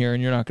locked in here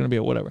and you're not going to be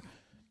able, whatever.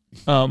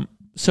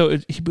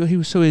 He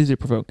was so easy to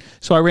provoke.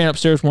 So I ran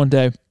upstairs one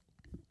day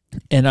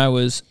and I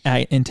was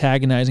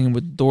antagonizing him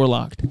with the door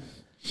locked.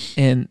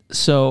 And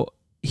so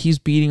he's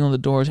beating on the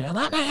door, saying,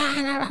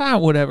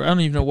 whatever. I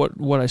don't even know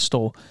what I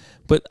stole.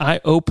 But I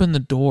opened the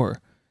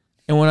door.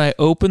 And when I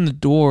opened the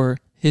door,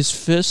 his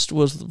fist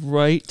was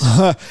right.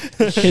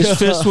 His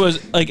fist was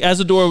like, as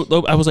the door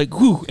opened, I was like,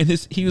 whoo. And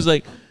he was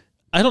like,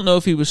 I don't know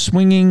if he was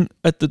swinging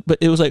but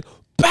it was like,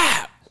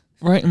 bah,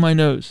 right in my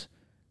nose.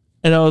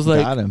 And I was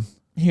like, Got him.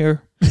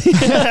 here.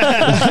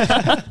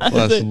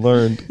 Lesson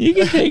learned. You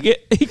can take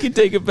it. He can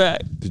take it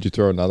back. Did you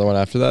throw another one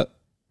after that?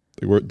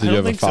 Did you don't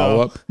have a think so.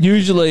 follow up?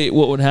 Usually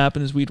what would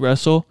happen is we'd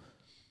wrestle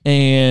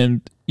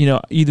and,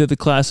 either the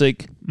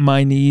classic,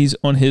 my knees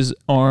on his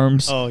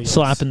arms, Oh, yes.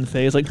 slap in the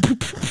face, like,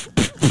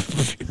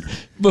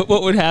 but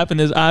what would happen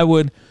is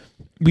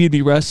we'd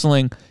be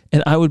wrestling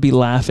and I would be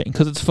laughing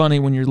because it's funny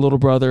when your little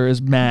brother is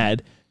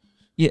mad.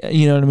 Yeah,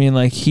 you know what I mean?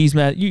 Like he's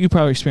mad. You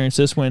probably experienced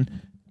this when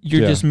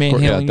you're Yeah, just of course.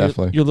 manhandling Yeah,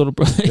 definitely. your little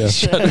brother. Yeah.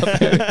 Shut up,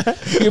 Harry.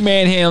 You're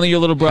manhandling your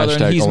little brother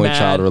and Hashtag he's only mad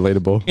child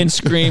relatable. and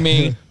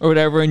screaming or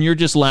whatever, and you're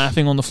just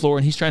laughing on the floor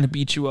and he's trying to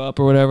beat you up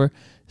or whatever.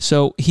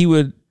 So he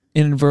would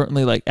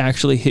inadvertently like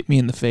actually hit me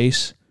in the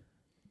face,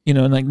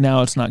 and like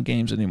now it's not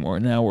games anymore.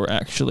 Now we're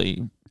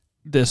actually,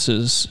 this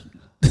is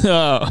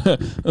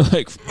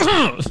like,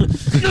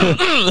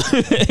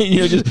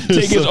 just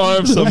take his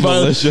arms so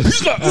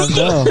malicious.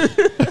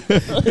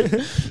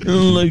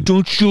 like,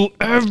 don't you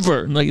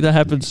ever. Like, that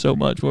happens so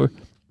much where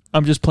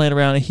I'm just playing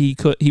around and he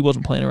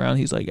wasn't playing around.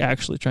 He's like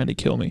actually trying to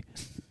kill me.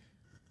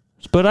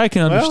 But I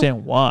can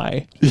understand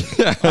why.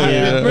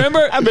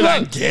 Remember?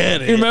 I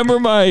get it. Remember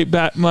my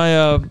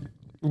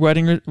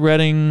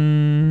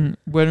wedding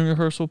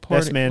rehearsal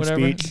party?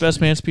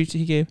 Best man speech that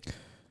he gave.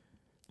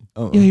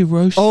 Yeah, he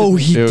roasted. Oh,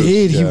 me. he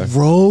did. He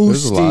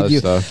roasted you.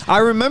 Stuff. I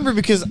remember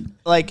because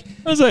I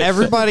was like,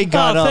 everybody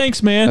got up.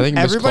 Thanks, man. I think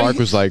Miss Clark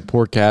was like,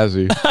 poor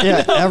Cazzy.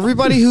 Yeah,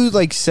 everybody who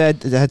like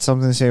had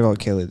something to say about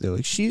Kayla, they're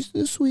like, she's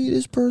the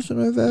sweetest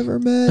person I've ever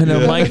met. And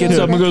then Mike gets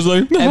up and goes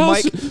like,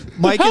 Mike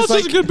is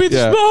like, gonna be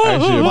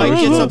the Mike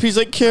gets up, he's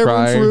like,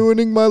 Cameron's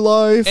ruining my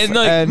life. And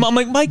I'm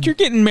like, Mike, you're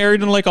getting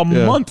married in like a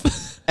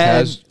month.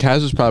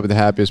 Kaz was probably the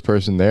happiest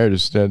person there,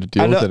 just had to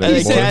deal with it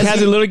anymore. Kaz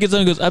literally gets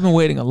on and goes, I've been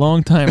waiting a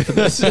long time for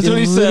this. That's what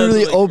he says.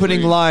 Literally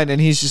opening line, and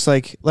he's just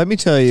like, let me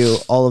tell you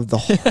all of the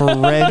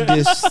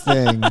horrendous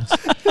things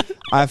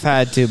I've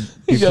had to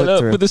be put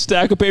through. With a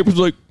stack of papers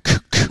like,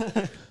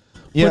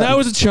 when I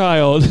was a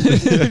child.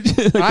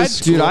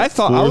 I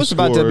thought I was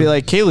about to be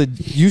like, Kayla,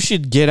 you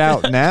should get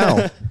out now.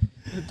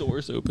 The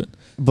door's open.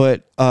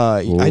 But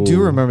I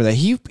do remember that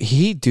he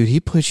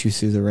pushed you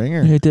through the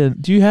ringer. Yeah, he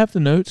did. Do you have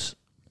the notes?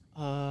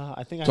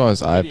 I think it's on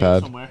his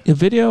iPad. A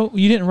video?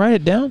 You didn't write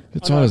it down?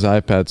 It's on his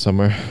iPad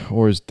somewhere,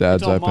 or his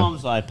dad's iPad.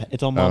 Mom's iPad.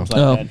 It's on Mom's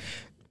iPad.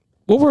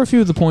 What were a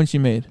few of the points you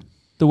made?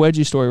 The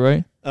wedgie story,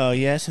 right?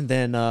 Yes, and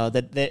then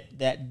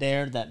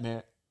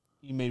that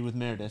you made with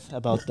Meredith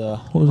about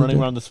the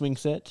running around the swing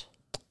set.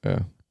 Yeah.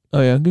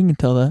 Oh yeah, you can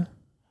tell that.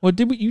 What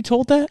you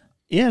told that?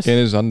 Yes. In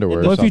his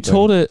underwear. What if you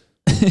told it?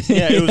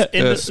 Yeah, it was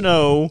in the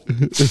snow,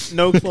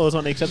 no clothes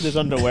on except his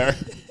underwear.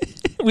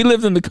 We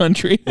lived in the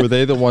country. Were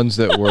they the ones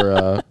that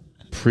were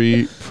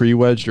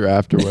pre-wedged or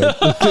after wedged?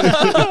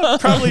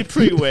 Probably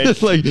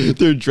pre-wedged. Like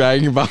they're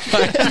dragging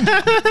behind.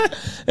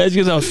 That's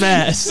because I was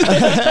fast.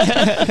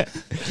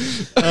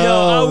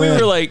 We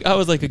were like, I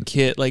was like a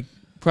kid, like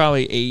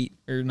probably 8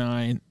 or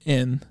 9,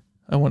 and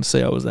I want to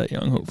say I was that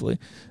young, hopefully.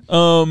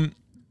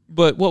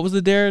 But what was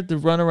the dare? The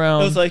run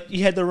around? It was like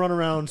you had to run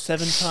around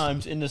 7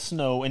 times in the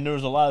snow, and there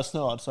was a lot of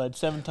snow outside.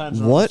 7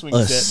 times. What swing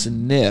a set.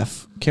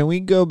 Sniff! Can we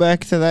go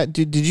back to that?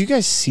 Did you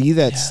guys see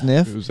that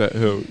sniff? Was that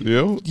who?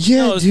 You?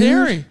 Yeah, no, it was dude.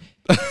 Harry.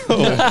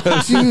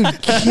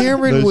 Dude,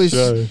 Cameron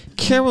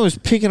was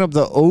picking up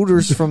the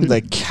odors from the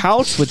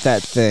couch with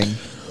that thing.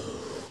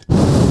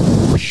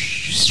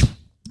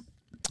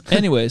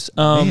 Anyways,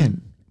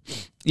 Man.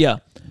 yeah,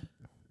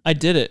 I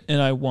did it and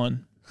I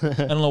won. I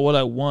don't know what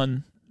I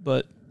won,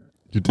 but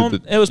You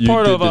did it was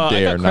part of. I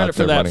dare, got credit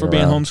for that for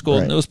being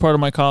homeschooled. Right. It was part of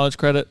my college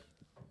credit.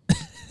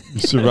 You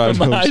survived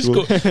From high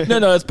homeschool. school.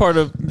 No, it's part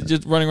of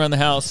just running around the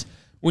house.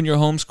 When you're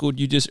homeschooled,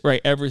 you just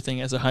write everything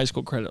as a high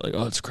school credit. Like,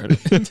 it's credit.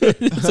 It's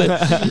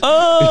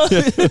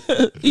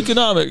like,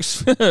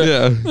 economics.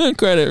 Yeah.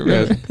 Credit.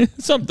 Yeah.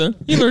 Something.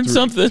 You learned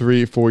something.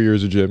 3-4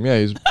 years of gym. Yeah,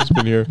 he's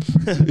been here.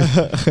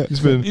 He's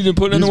been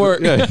putting in the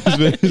work. Yeah,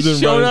 he's been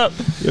showing running, up.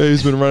 Yeah,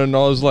 he's been running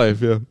all his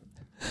life. Yeah.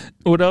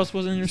 What else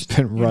was in your?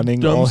 Been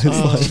running all his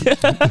life.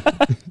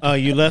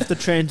 You left the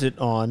transit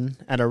on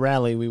at a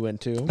rally we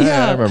went to.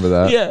 Yeah, I remember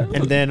that. Yeah.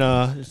 And then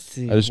let's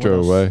see. I just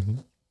drove away.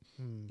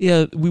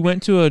 Yeah, we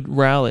went to a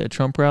rally, a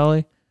Trump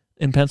rally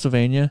in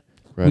Pennsylvania.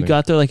 Reading. We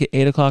got there like at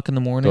 8:00 in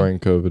the morning. During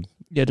COVID.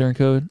 Yeah, during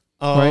COVID.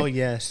 Oh, right?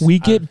 yes. We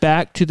get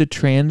back to the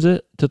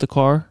transit, to the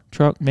car,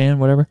 truck, van,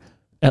 whatever,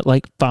 at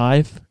like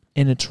 5,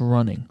 and it's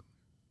running.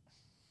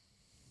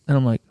 And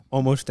I'm like,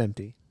 almost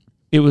empty.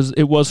 it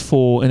was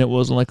full, and it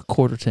wasn't like a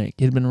quarter tank.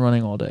 It had been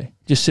running all day,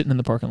 just sitting in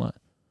the parking lot.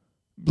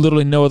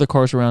 Literally no other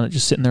cars around it,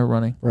 just sitting there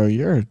running. Bro,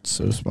 you're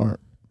so smart.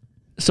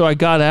 So I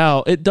got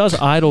out. It does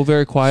idle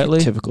very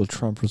quietly. Typical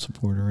Trump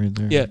supporter right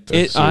there. Yeah,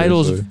 it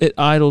Seriously.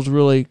 idles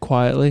really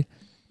quietly.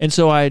 And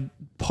so I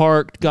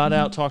parked, got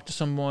out, talked to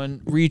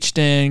someone, reached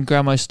in,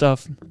 grabbed my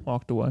stuff,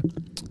 walked away.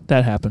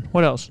 That happened.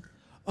 What else?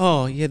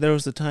 Oh, yeah, there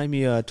was the time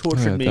he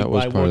tortured me that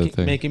was by part of the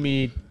thing. making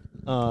me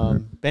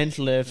bench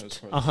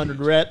lift 100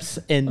 reps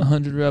and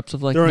 100 reps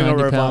of like during a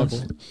 90 pounds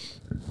revival.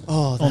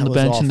 Oh, that on the was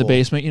bench in the awful.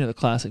 basement. You know, the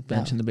classic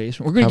bench in the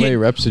basement. We're How gonna many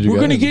reps did you We're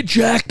get? gonna get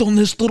jacked on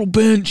this little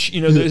bench.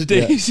 You know those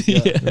days.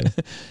 Yeah.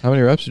 How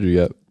many reps did you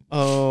get?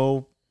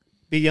 Oh,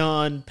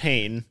 beyond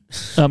pain.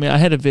 I mean, I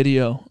had a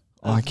video.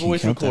 Oh, I can't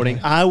Voice count that recording.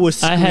 high. I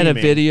was. I had a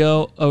screaming.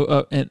 video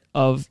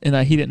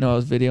he didn't know I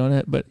was videoing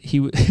it, but he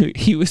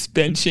was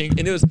benching,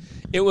 and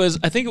it was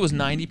I think it was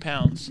 90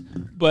 pounds,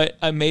 but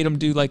I made him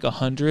do like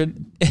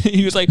 100, and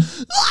he was like,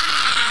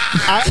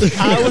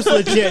 I was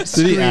legit Did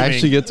screaming. he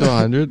actually get to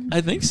 100? I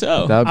think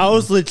so. I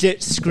was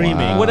legit screaming.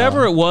 Wow.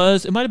 Whatever it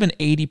was, it might have been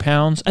 80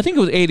 pounds. I think it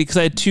was 80 because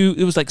I had two.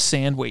 It was like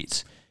sand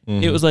weights.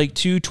 Mm-hmm. It was like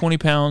 2 20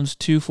 pounds,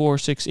 2, 4,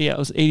 6. Yeah, it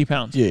was 80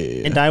 pounds.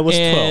 Yeah. And I was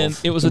 12. And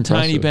it was a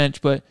tiny Impressive.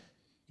 bench, but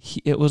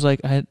it was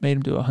like I had made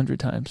him do 100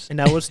 times. And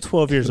I was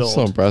 12 years That's old.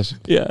 so impressive.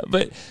 Yeah,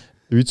 but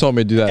If you told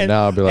me to do that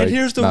now, I'd be like, and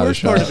here's the not a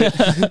worst part shot.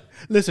 of it.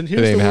 Listen,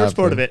 here's ain't the worst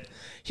part of happening.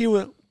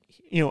 it.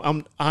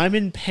 I'm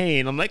in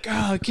pain. I'm like,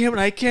 oh, Cameron,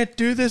 I can't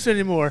do this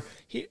anymore.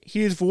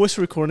 He's voice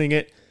recording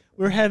it.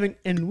 We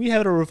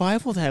had a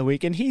revival that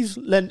week, and he's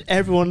letting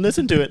everyone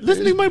listen to it.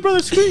 Listen to my brother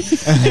scream.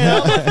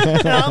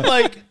 And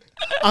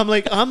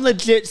I'm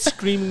legit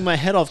screaming my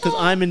head off because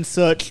I'm in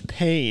such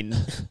pain.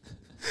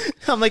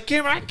 I'm like,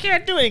 Cameron, I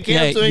can't do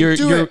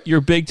it.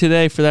 You're big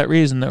today for that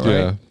reason, though, right?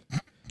 Yeah.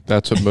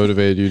 That's what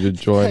motivated you to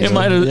join. It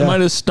might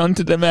have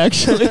stunted him,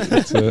 actually.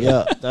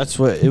 Yeah, that's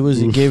what it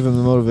was. It gave him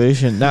the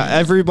motivation. Now,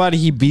 everybody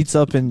he beats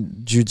up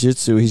in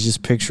jiu-jitsu, he's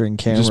just picturing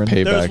Cameron. Just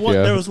payback,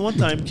 there was one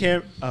time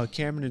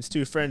Cameron and his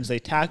two friends, they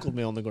tackled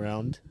me on the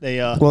ground.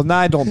 Well, now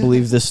I don't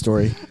believe this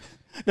story.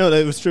 No,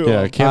 that was true.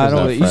 Yeah, Cameron's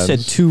not You friends. said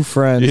two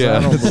friends. Yeah. I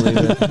don't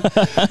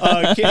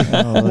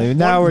believe it.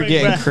 Now we're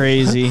getting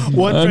crazy.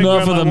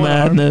 Enough of the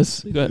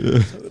madness.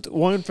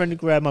 One friend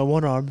grabbed my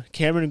one arm.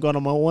 Cameron got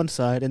on my one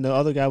side, and the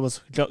other guy was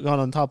gone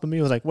on top of me.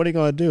 He was like, "What are you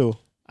gonna do?"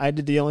 I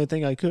did the only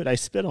thing I could. I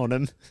spit on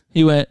him.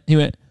 He went,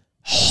 and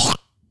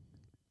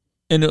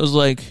it was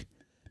like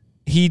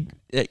he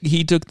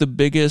took the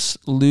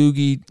biggest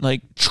loogie,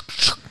 like,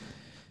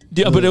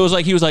 yeah, but it was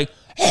like he was like,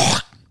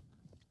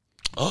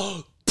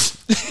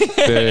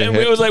 and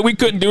it was like we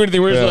couldn't do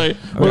anything. We're like,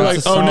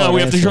 oh no,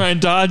 we have to try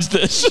and dodge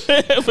this.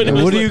 But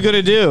what are you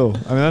gonna do?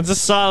 I mean, that's a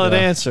solid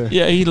answer.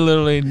 Yeah, he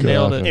literally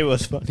nailed it. It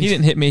was fun. He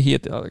didn't hit me. He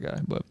hit the other guy,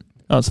 but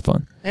that was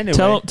fun. Anyway,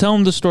 tell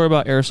him the story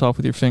about airsoft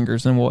with your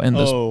fingers, then we'll end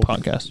this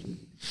podcast.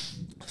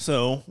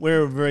 So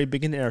we're very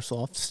big in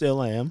airsoft.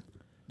 Still am.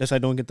 Guess I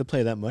don't get to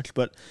play that much,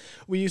 but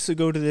we used to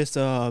go to this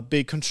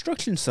big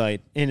construction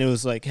site, and it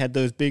was like had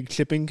those big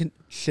shipping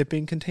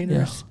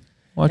containers. Yeah.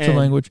 Watch your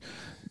language.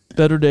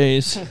 Better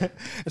days.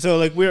 So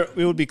like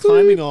we would be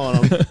climbing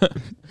on them.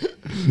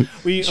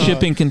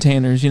 Shipping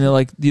containers,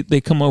 like they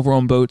come over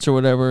on boats or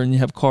whatever, and you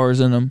have cars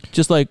in them.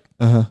 Just like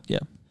yeah.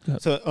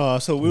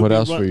 So we what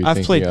else were you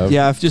thinking of?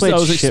 Yeah, I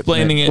was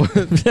explaining it.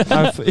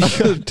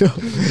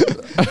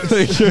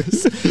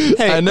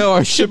 Hey, I know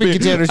our shipping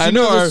containers. I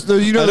know our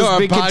those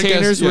big podcast,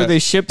 containers where they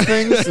ship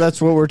things.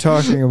 That's what we're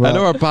talking about. I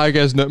know our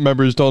podcast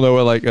members don't know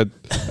what like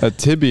a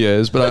tibia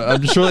is, but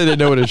I'm sure they didn't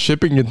know what a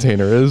shipping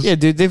container is. Yeah,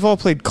 dude, they've all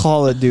played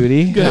Call of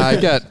Duty.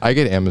 Yeah, I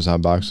get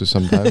Amazon boxes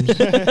sometimes.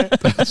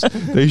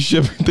 They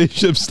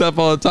ship stuff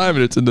all the time,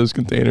 and it's in those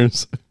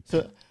containers.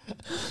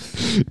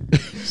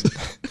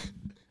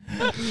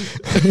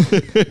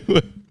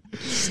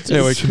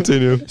 Anyway,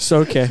 continue. It's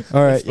okay.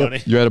 All right.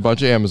 Funny. You had a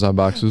bunch of Amazon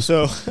boxes.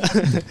 So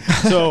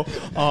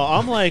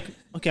I'm like,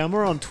 okay, I'm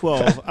around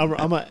 12.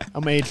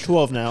 I'm age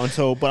 12 now,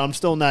 but I'm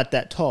still not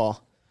that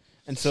tall,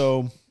 and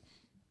so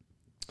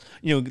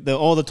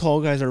all the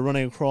tall guys are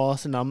running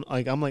across, and I'm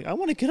like, I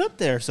want to get up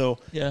there. So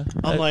yeah,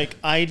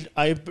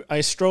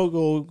 I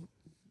struggle.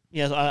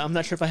 Yeah, I'm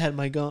not sure if I had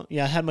my gun.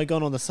 Yeah, I had my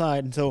gun on the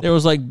side, and so there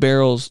was like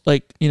barrels,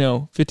 like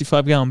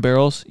 55-gallon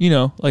barrels,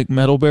 like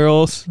metal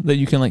barrels that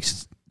you can like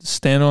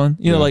stand on,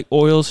 like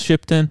oils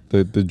shipped in.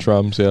 The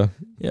drums, yeah.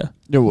 Yeah.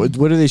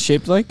 What are they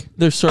shaped like?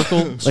 They're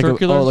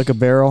circular, like a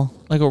barrel,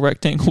 like a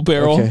rectangle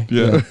barrel. Okay.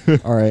 Yeah.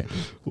 All right.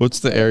 What's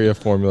the area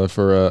formula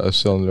for a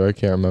cylinder? I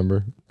can't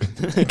remember.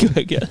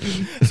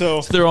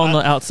 So they're on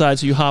the outside,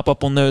 so you hop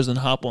up on those and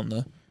hop on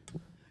the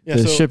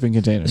shipping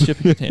container.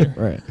 Shipping container.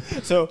 Right.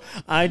 So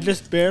I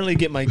just barely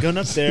get my gun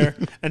up there,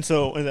 and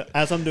so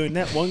as I'm doing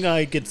that, one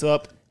guy gets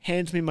up,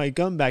 hands me my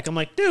gun back. I'm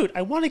like, dude,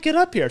 I want to get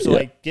up here. So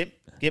I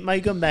get my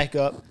gun back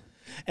up,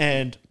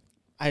 and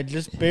I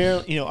just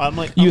barely, I'm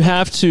like, you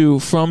have to,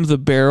 from the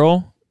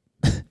barrel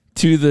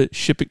to the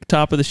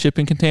top of the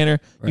shipping container,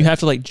 you have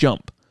to like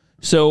jump.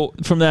 So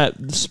from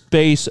that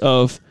space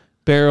of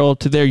barrel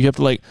to there, you have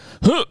to like,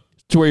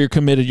 to where you're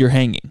committed, you're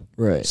hanging.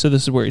 Right. So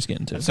this is where he's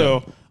getting to.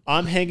 So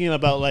I'm hanging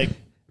about like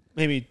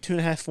maybe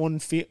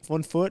 2.5,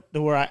 1 foot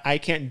to where I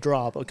can't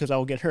drop because I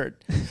will get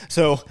hurt.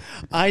 So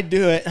I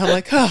do it. And I'm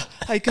like,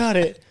 I got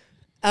it.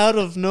 Out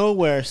of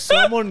nowhere,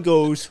 someone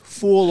goes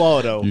full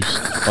auto.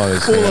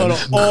 Full auto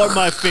on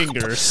my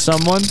fingers.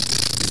 Someone?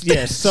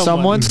 Yes,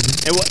 someone.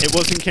 It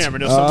wasn't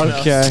Cameron. It was someone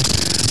else.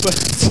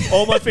 But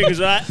all my fingers.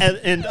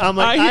 And I'm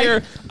like,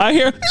 I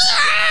hear.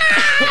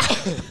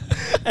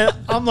 And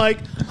I'm like,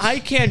 I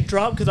can't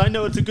drop because I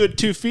know it's a good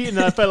 2 feet, and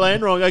if I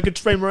land wrong, I could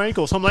sprain my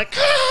ankle. So I'm like, 2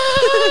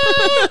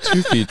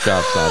 feet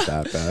drop's not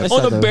that bad.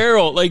 On the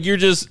barrel, like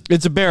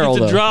it's a barrel.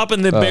 It's a drop,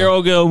 and the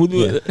barrel go.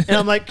 Yeah. And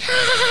I'm like,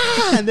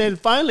 and then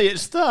finally it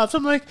stops.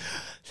 I'm like,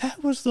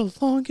 that was the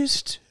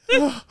longest.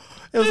 It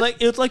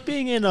was like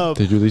being in a.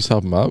 Did you at least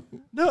help him out?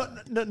 No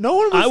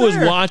one was there. I was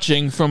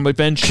watching from a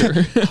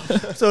venture.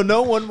 So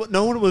no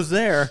one was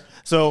there.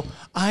 So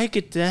I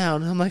get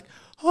down, and I'm like,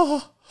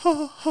 Yeah,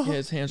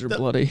 his hands are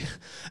bloody.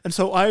 And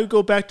so I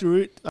go back to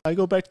the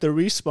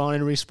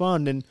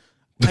respawn, and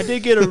I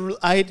did get a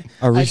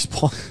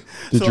respawn.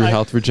 Did your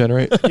health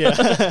regenerate? Yeah.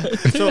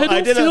 So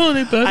I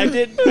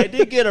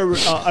did get a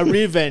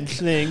revenge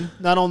thing,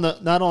 not on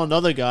the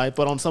other guy,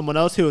 but on someone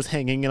else who was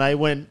hanging, and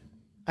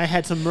I I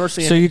had some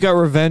mercy. So you got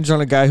revenge on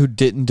a guy who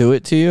didn't do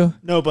it to you?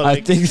 No, but I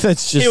like, think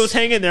that's just. he was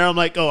hanging there. I'm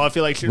like, oh, I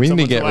feel like shooting We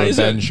need to someone. get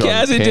So I- revenge on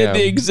Kazzy did Cam.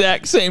 the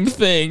exact same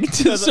thing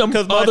to some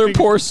 'cause my other finger-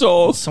 poor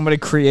soul. Somebody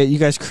create. You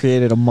guys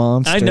created a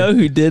monster. I know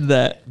who did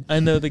that. I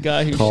know the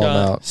guy who Call him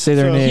shot. out. Say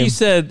their So name. He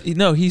said,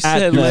 no, he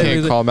said, You You Like,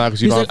 can't call him out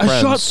because you he's don't like, have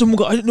I friends. shot some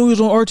guy. I didn't know he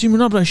was on our team or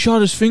not, but I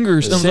shot his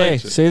fingers. And I was say like,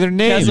 say their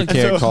name. Kaz, You like,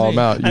 can't so- call him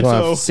out. You and don't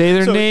so- have. Say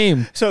their so-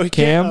 name. So he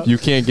Cam? can't, You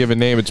can't give a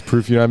name. It's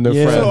proof you have no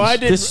Yeah. friends. So I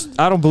did- This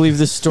I don't believe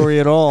this story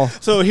at all.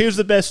 so here's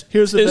the best.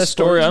 Here's the his best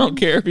story. I part. don't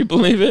care if you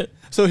believe it.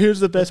 So here's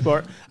the best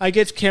part. I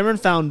guess Cameron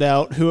found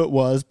out who it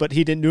was, but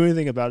he didn't do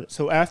anything about it.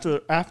 So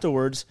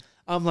afterwards,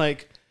 I'm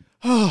like,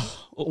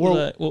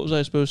 What was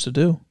I supposed to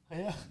do?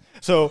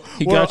 so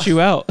He we're- got you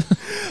out.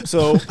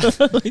 So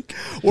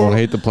Don't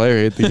hate the player,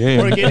 hate the game.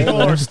 we're getting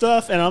all our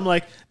stuff, and I'm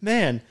like,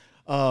 man,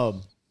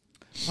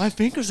 my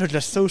fingers are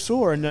just so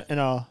sore. And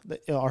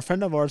our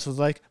friend of ours was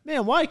like,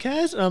 man, why,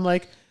 Kaz? And I'm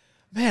like,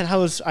 man,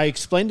 I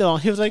explained it all.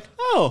 He was like,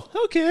 oh,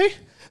 okay.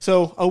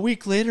 So a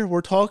week later,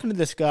 we're talking to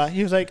this guy.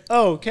 He was like,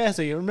 oh,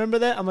 Cassie, you remember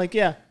that? I'm like,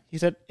 yeah. He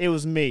said, it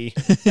was me.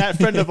 That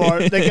friend of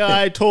ours, the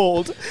guy I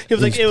told. He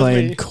was like, it was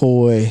playing me.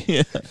 coy.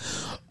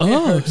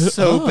 Oh,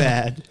 so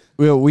bad.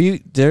 Well,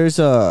 there's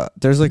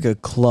like a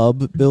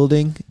club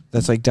building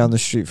that's like down the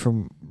street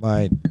from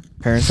my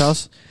parents'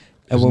 house.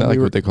 And Isn't when that like we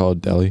were, what they call a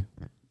deli?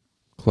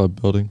 Club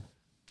building?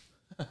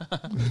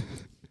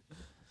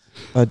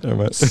 Never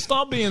mind.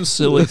 Stop being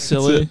silly. it's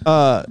a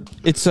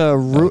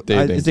Dave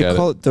didn't is they get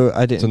call it the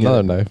I It's didn't get another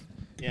it. knife.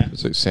 Yeah.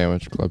 It's a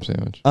sandwich, club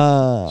sandwich.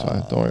 Uh,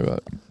 Sorry, don't worry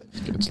about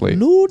it. It's late.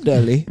 New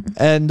Delhi.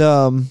 And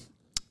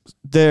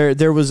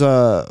there was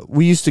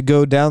we used to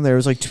go down there. It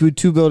was like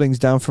two buildings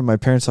down from my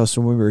parents' house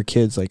when we were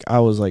kids. Like I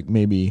was like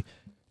maybe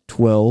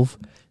 12.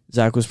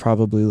 Zach was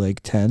probably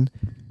like 10.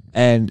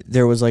 And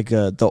there was like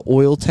the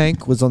oil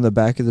tank was on the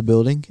back of the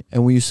building,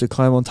 and we used to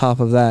climb on top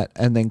of that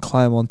and then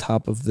climb on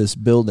top of this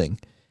building,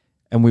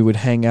 and we would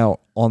hang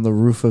out on the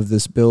roof of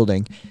this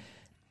building.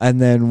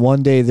 And then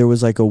one day there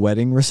was like a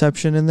wedding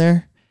reception in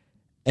there,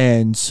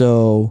 and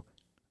so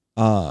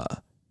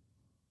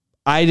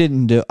I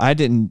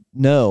didn't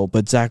know,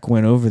 but Zach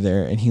went over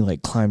there and he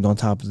like climbed on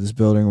top of this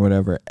building or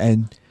whatever.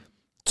 And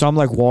so I'm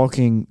like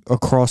walking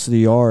across the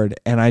yard,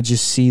 and I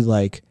just see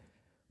like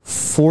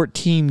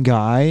 14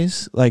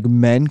 guys, like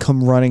men,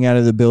 come running out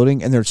of the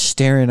building, and they're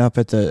staring up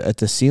at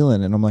the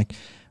ceiling, and I'm like,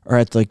 or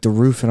at like the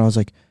roof, and I was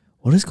like,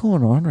 what is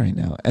going on right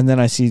now? And then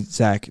I see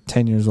Zach,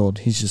 10 years old.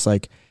 He's just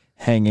like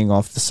hanging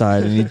off the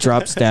side, and he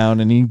drops down,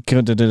 and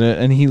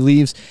he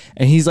leaves,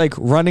 and he's like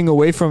running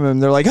away from him.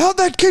 They're like, how'd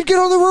that kid get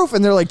on the roof?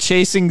 And they're like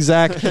chasing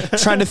Zach,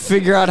 trying to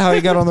figure out how he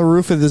got on the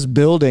roof of this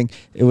building.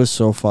 It was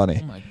so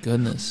funny. Oh my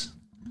goodness.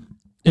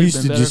 We It'd used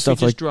been to better do if he stuff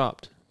just like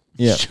dropped.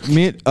 Yeah,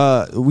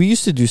 we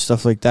used to do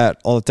stuff like that.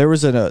 There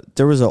was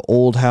an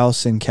old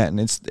house in Kenton.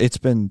 It's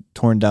been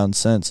torn down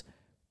since,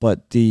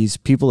 but these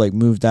people like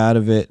moved out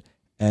of it,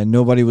 and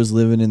nobody was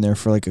living in there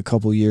for like a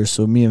couple years.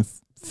 So me and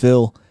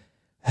Phil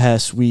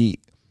Hess, we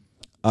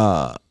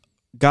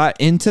got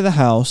into the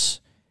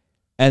house,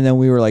 and then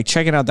we were like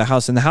checking out the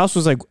house, and the house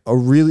was like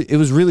it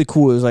was really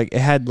cool. It was like it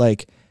had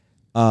like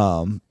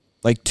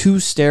two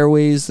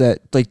stairways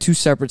two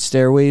separate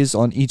stairways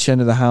on each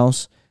end of the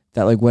house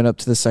that like went up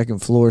to the second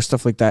floor,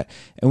 stuff like that.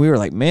 And we were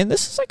like, man,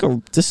 this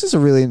is a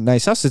really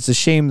nice house. It's a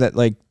shame that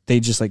like they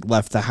just like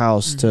left the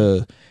house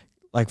to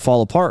like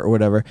fall apart or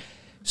whatever.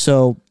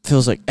 So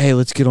Phil's like, hey,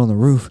 let's get on the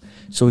roof.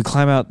 So we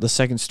climb out the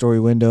second story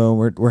window,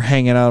 and we're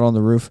hanging out on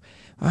the roof,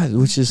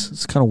 which is,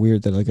 it's kind of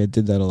weird that like I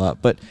did that a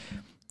lot, but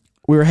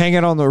we were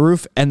hanging on the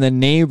roof, and the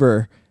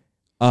neighbor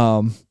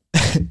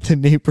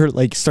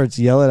like starts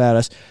yelling at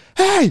us,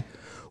 hey,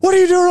 what are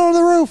you doing on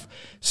the roof?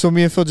 So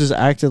me and Phil just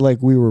acted like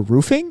we were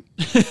roofing.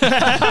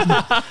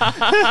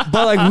 But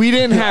like we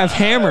didn't have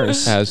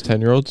hammers. As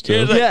 10-year-olds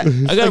do. Yeah.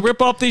 I gotta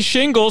rip off these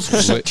shingles.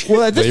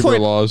 Well, at this Labor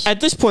point, laws. we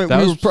That were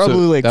was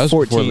probably like that was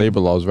 14. before labor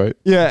laws, right?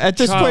 Yeah, at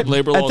this Child point,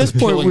 labor at laws this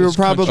point killing we were this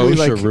country. probably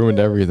OSHA like ruined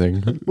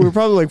everything. we were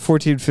probably like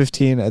 14,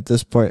 15 at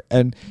this point.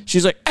 And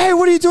she's like, "Hey,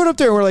 what are you doing up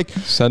there?" And we're like,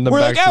 Send them we're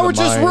back like, to "Oh, the we're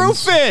just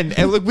mines." roofing."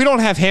 And like we don't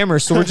have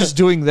hammers, so we're just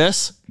doing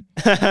this.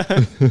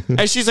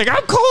 And she's like,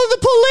 "I'm calling the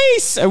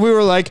police." And we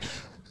were like,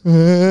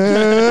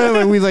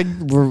 and we like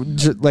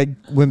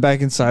went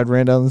back inside,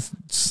 ran down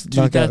the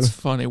Dude, that's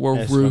funny. We're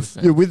That's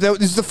roofing. Yeah,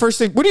 that is the first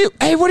thing. What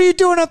are you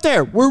doing up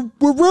there? We're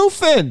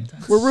roofing.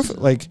 We're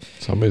roofing. Like,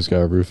 Somebody's got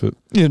to roof it.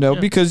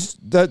 because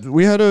that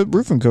we had a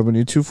roofing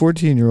company. 2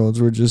 14-year-olds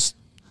were just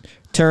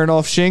tearing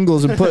off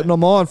shingles and putting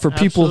them on for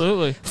people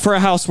Absolutely. for a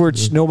house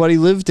which nobody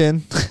lived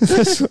in.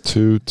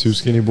 Two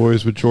skinny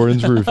boys with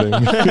Jordan's roofing.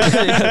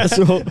 Yeah,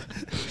 so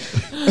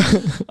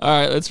All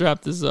right, let's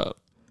wrap this up.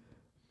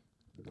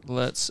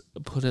 Let's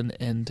put an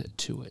end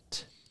to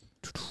it.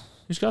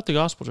 Who's got the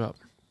gospel drop?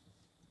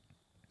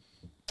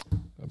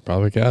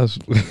 Probably Caz.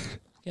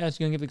 Yeah, is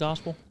you gonna give the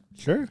gospel?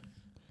 Sure.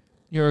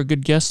 You're a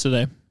good guest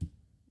today.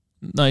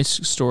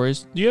 Nice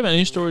stories. Do you have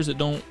any stories that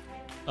don't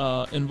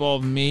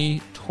involve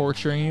me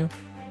torturing you?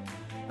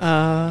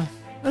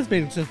 That's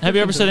been. Have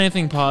you ever said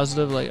anything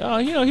positive, like, "Oh,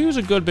 he was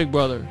a good big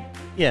brother"?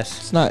 Yes.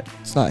 It's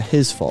not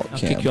his fault, I'll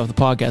Cam. kick you off the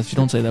podcast if you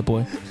don't say that,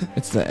 boy.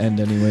 It's the end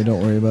anyway.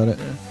 Don't worry about it.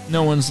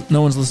 No one's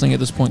listening at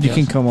this point. You Kaz.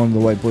 can come on the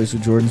White Boys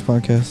with Jordan's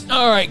podcast.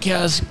 All right,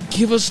 Kaz,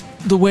 give us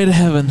the way to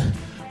heaven.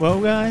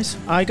 Well, guys,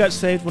 I got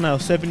saved when I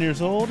was 7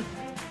 years old,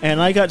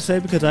 and I got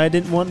saved because I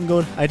did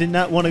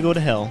not want to go to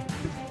hell,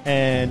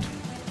 and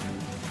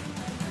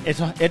it's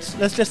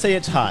let's just say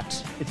it's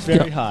hot. It's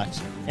very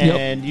hot,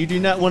 and you do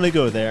not want to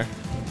go there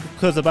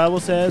because the Bible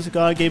says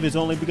God gave His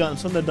only begotten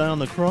Son to die on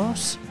the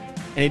cross,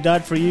 and He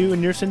died for you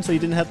and your sins, so you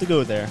didn't have to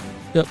go there.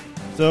 Yep.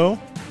 So,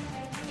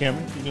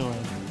 Cameron, you go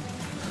ahead.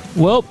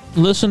 Well,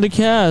 listen to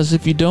Kaz.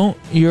 If you don't,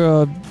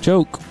 you're a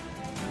joke.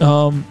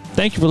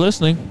 Thank you for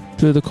listening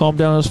to the Calm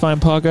Down Is Fine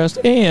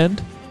podcast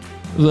and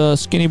the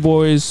Skinny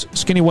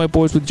White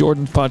Boys with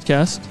Jordan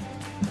podcast.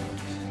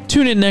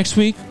 Tune in next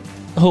week.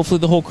 Hopefully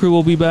the whole crew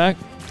will be back.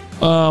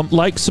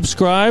 Like,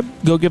 subscribe,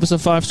 go give us a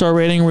 5-star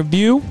rating and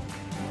review.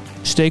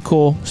 Stay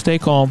cool, stay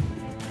calm,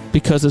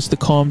 because it's the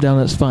Calm Down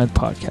Is Fine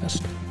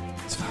podcast.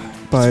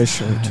 Buy a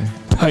shirt.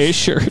 Buy a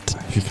shirt.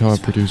 Become a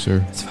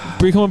producer.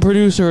 Become a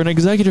producer, an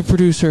executive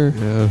producer.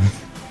 Yeah.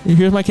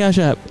 Here's my Cash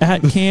App,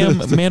 at Cam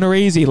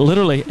Manarazi.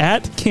 Literally,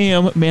 at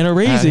Cam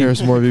Manarazi.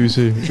 Here's more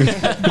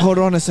BBC. Hold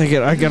on a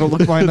second. I gotta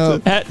look mine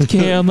up. At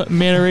Cam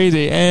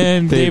Manarazi.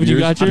 And David, you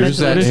got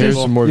yours? What is Here's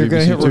yours? some more You're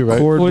gonna hit BBC too, right?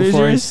 record What is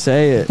before I yours?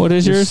 say it. What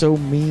is You're yours? so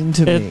mean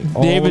to me.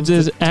 all David's of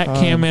is the at time.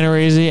 Cam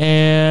Manarazi It's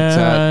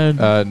and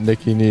at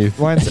Nikki Neath.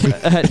 Mine's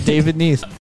at David Neath.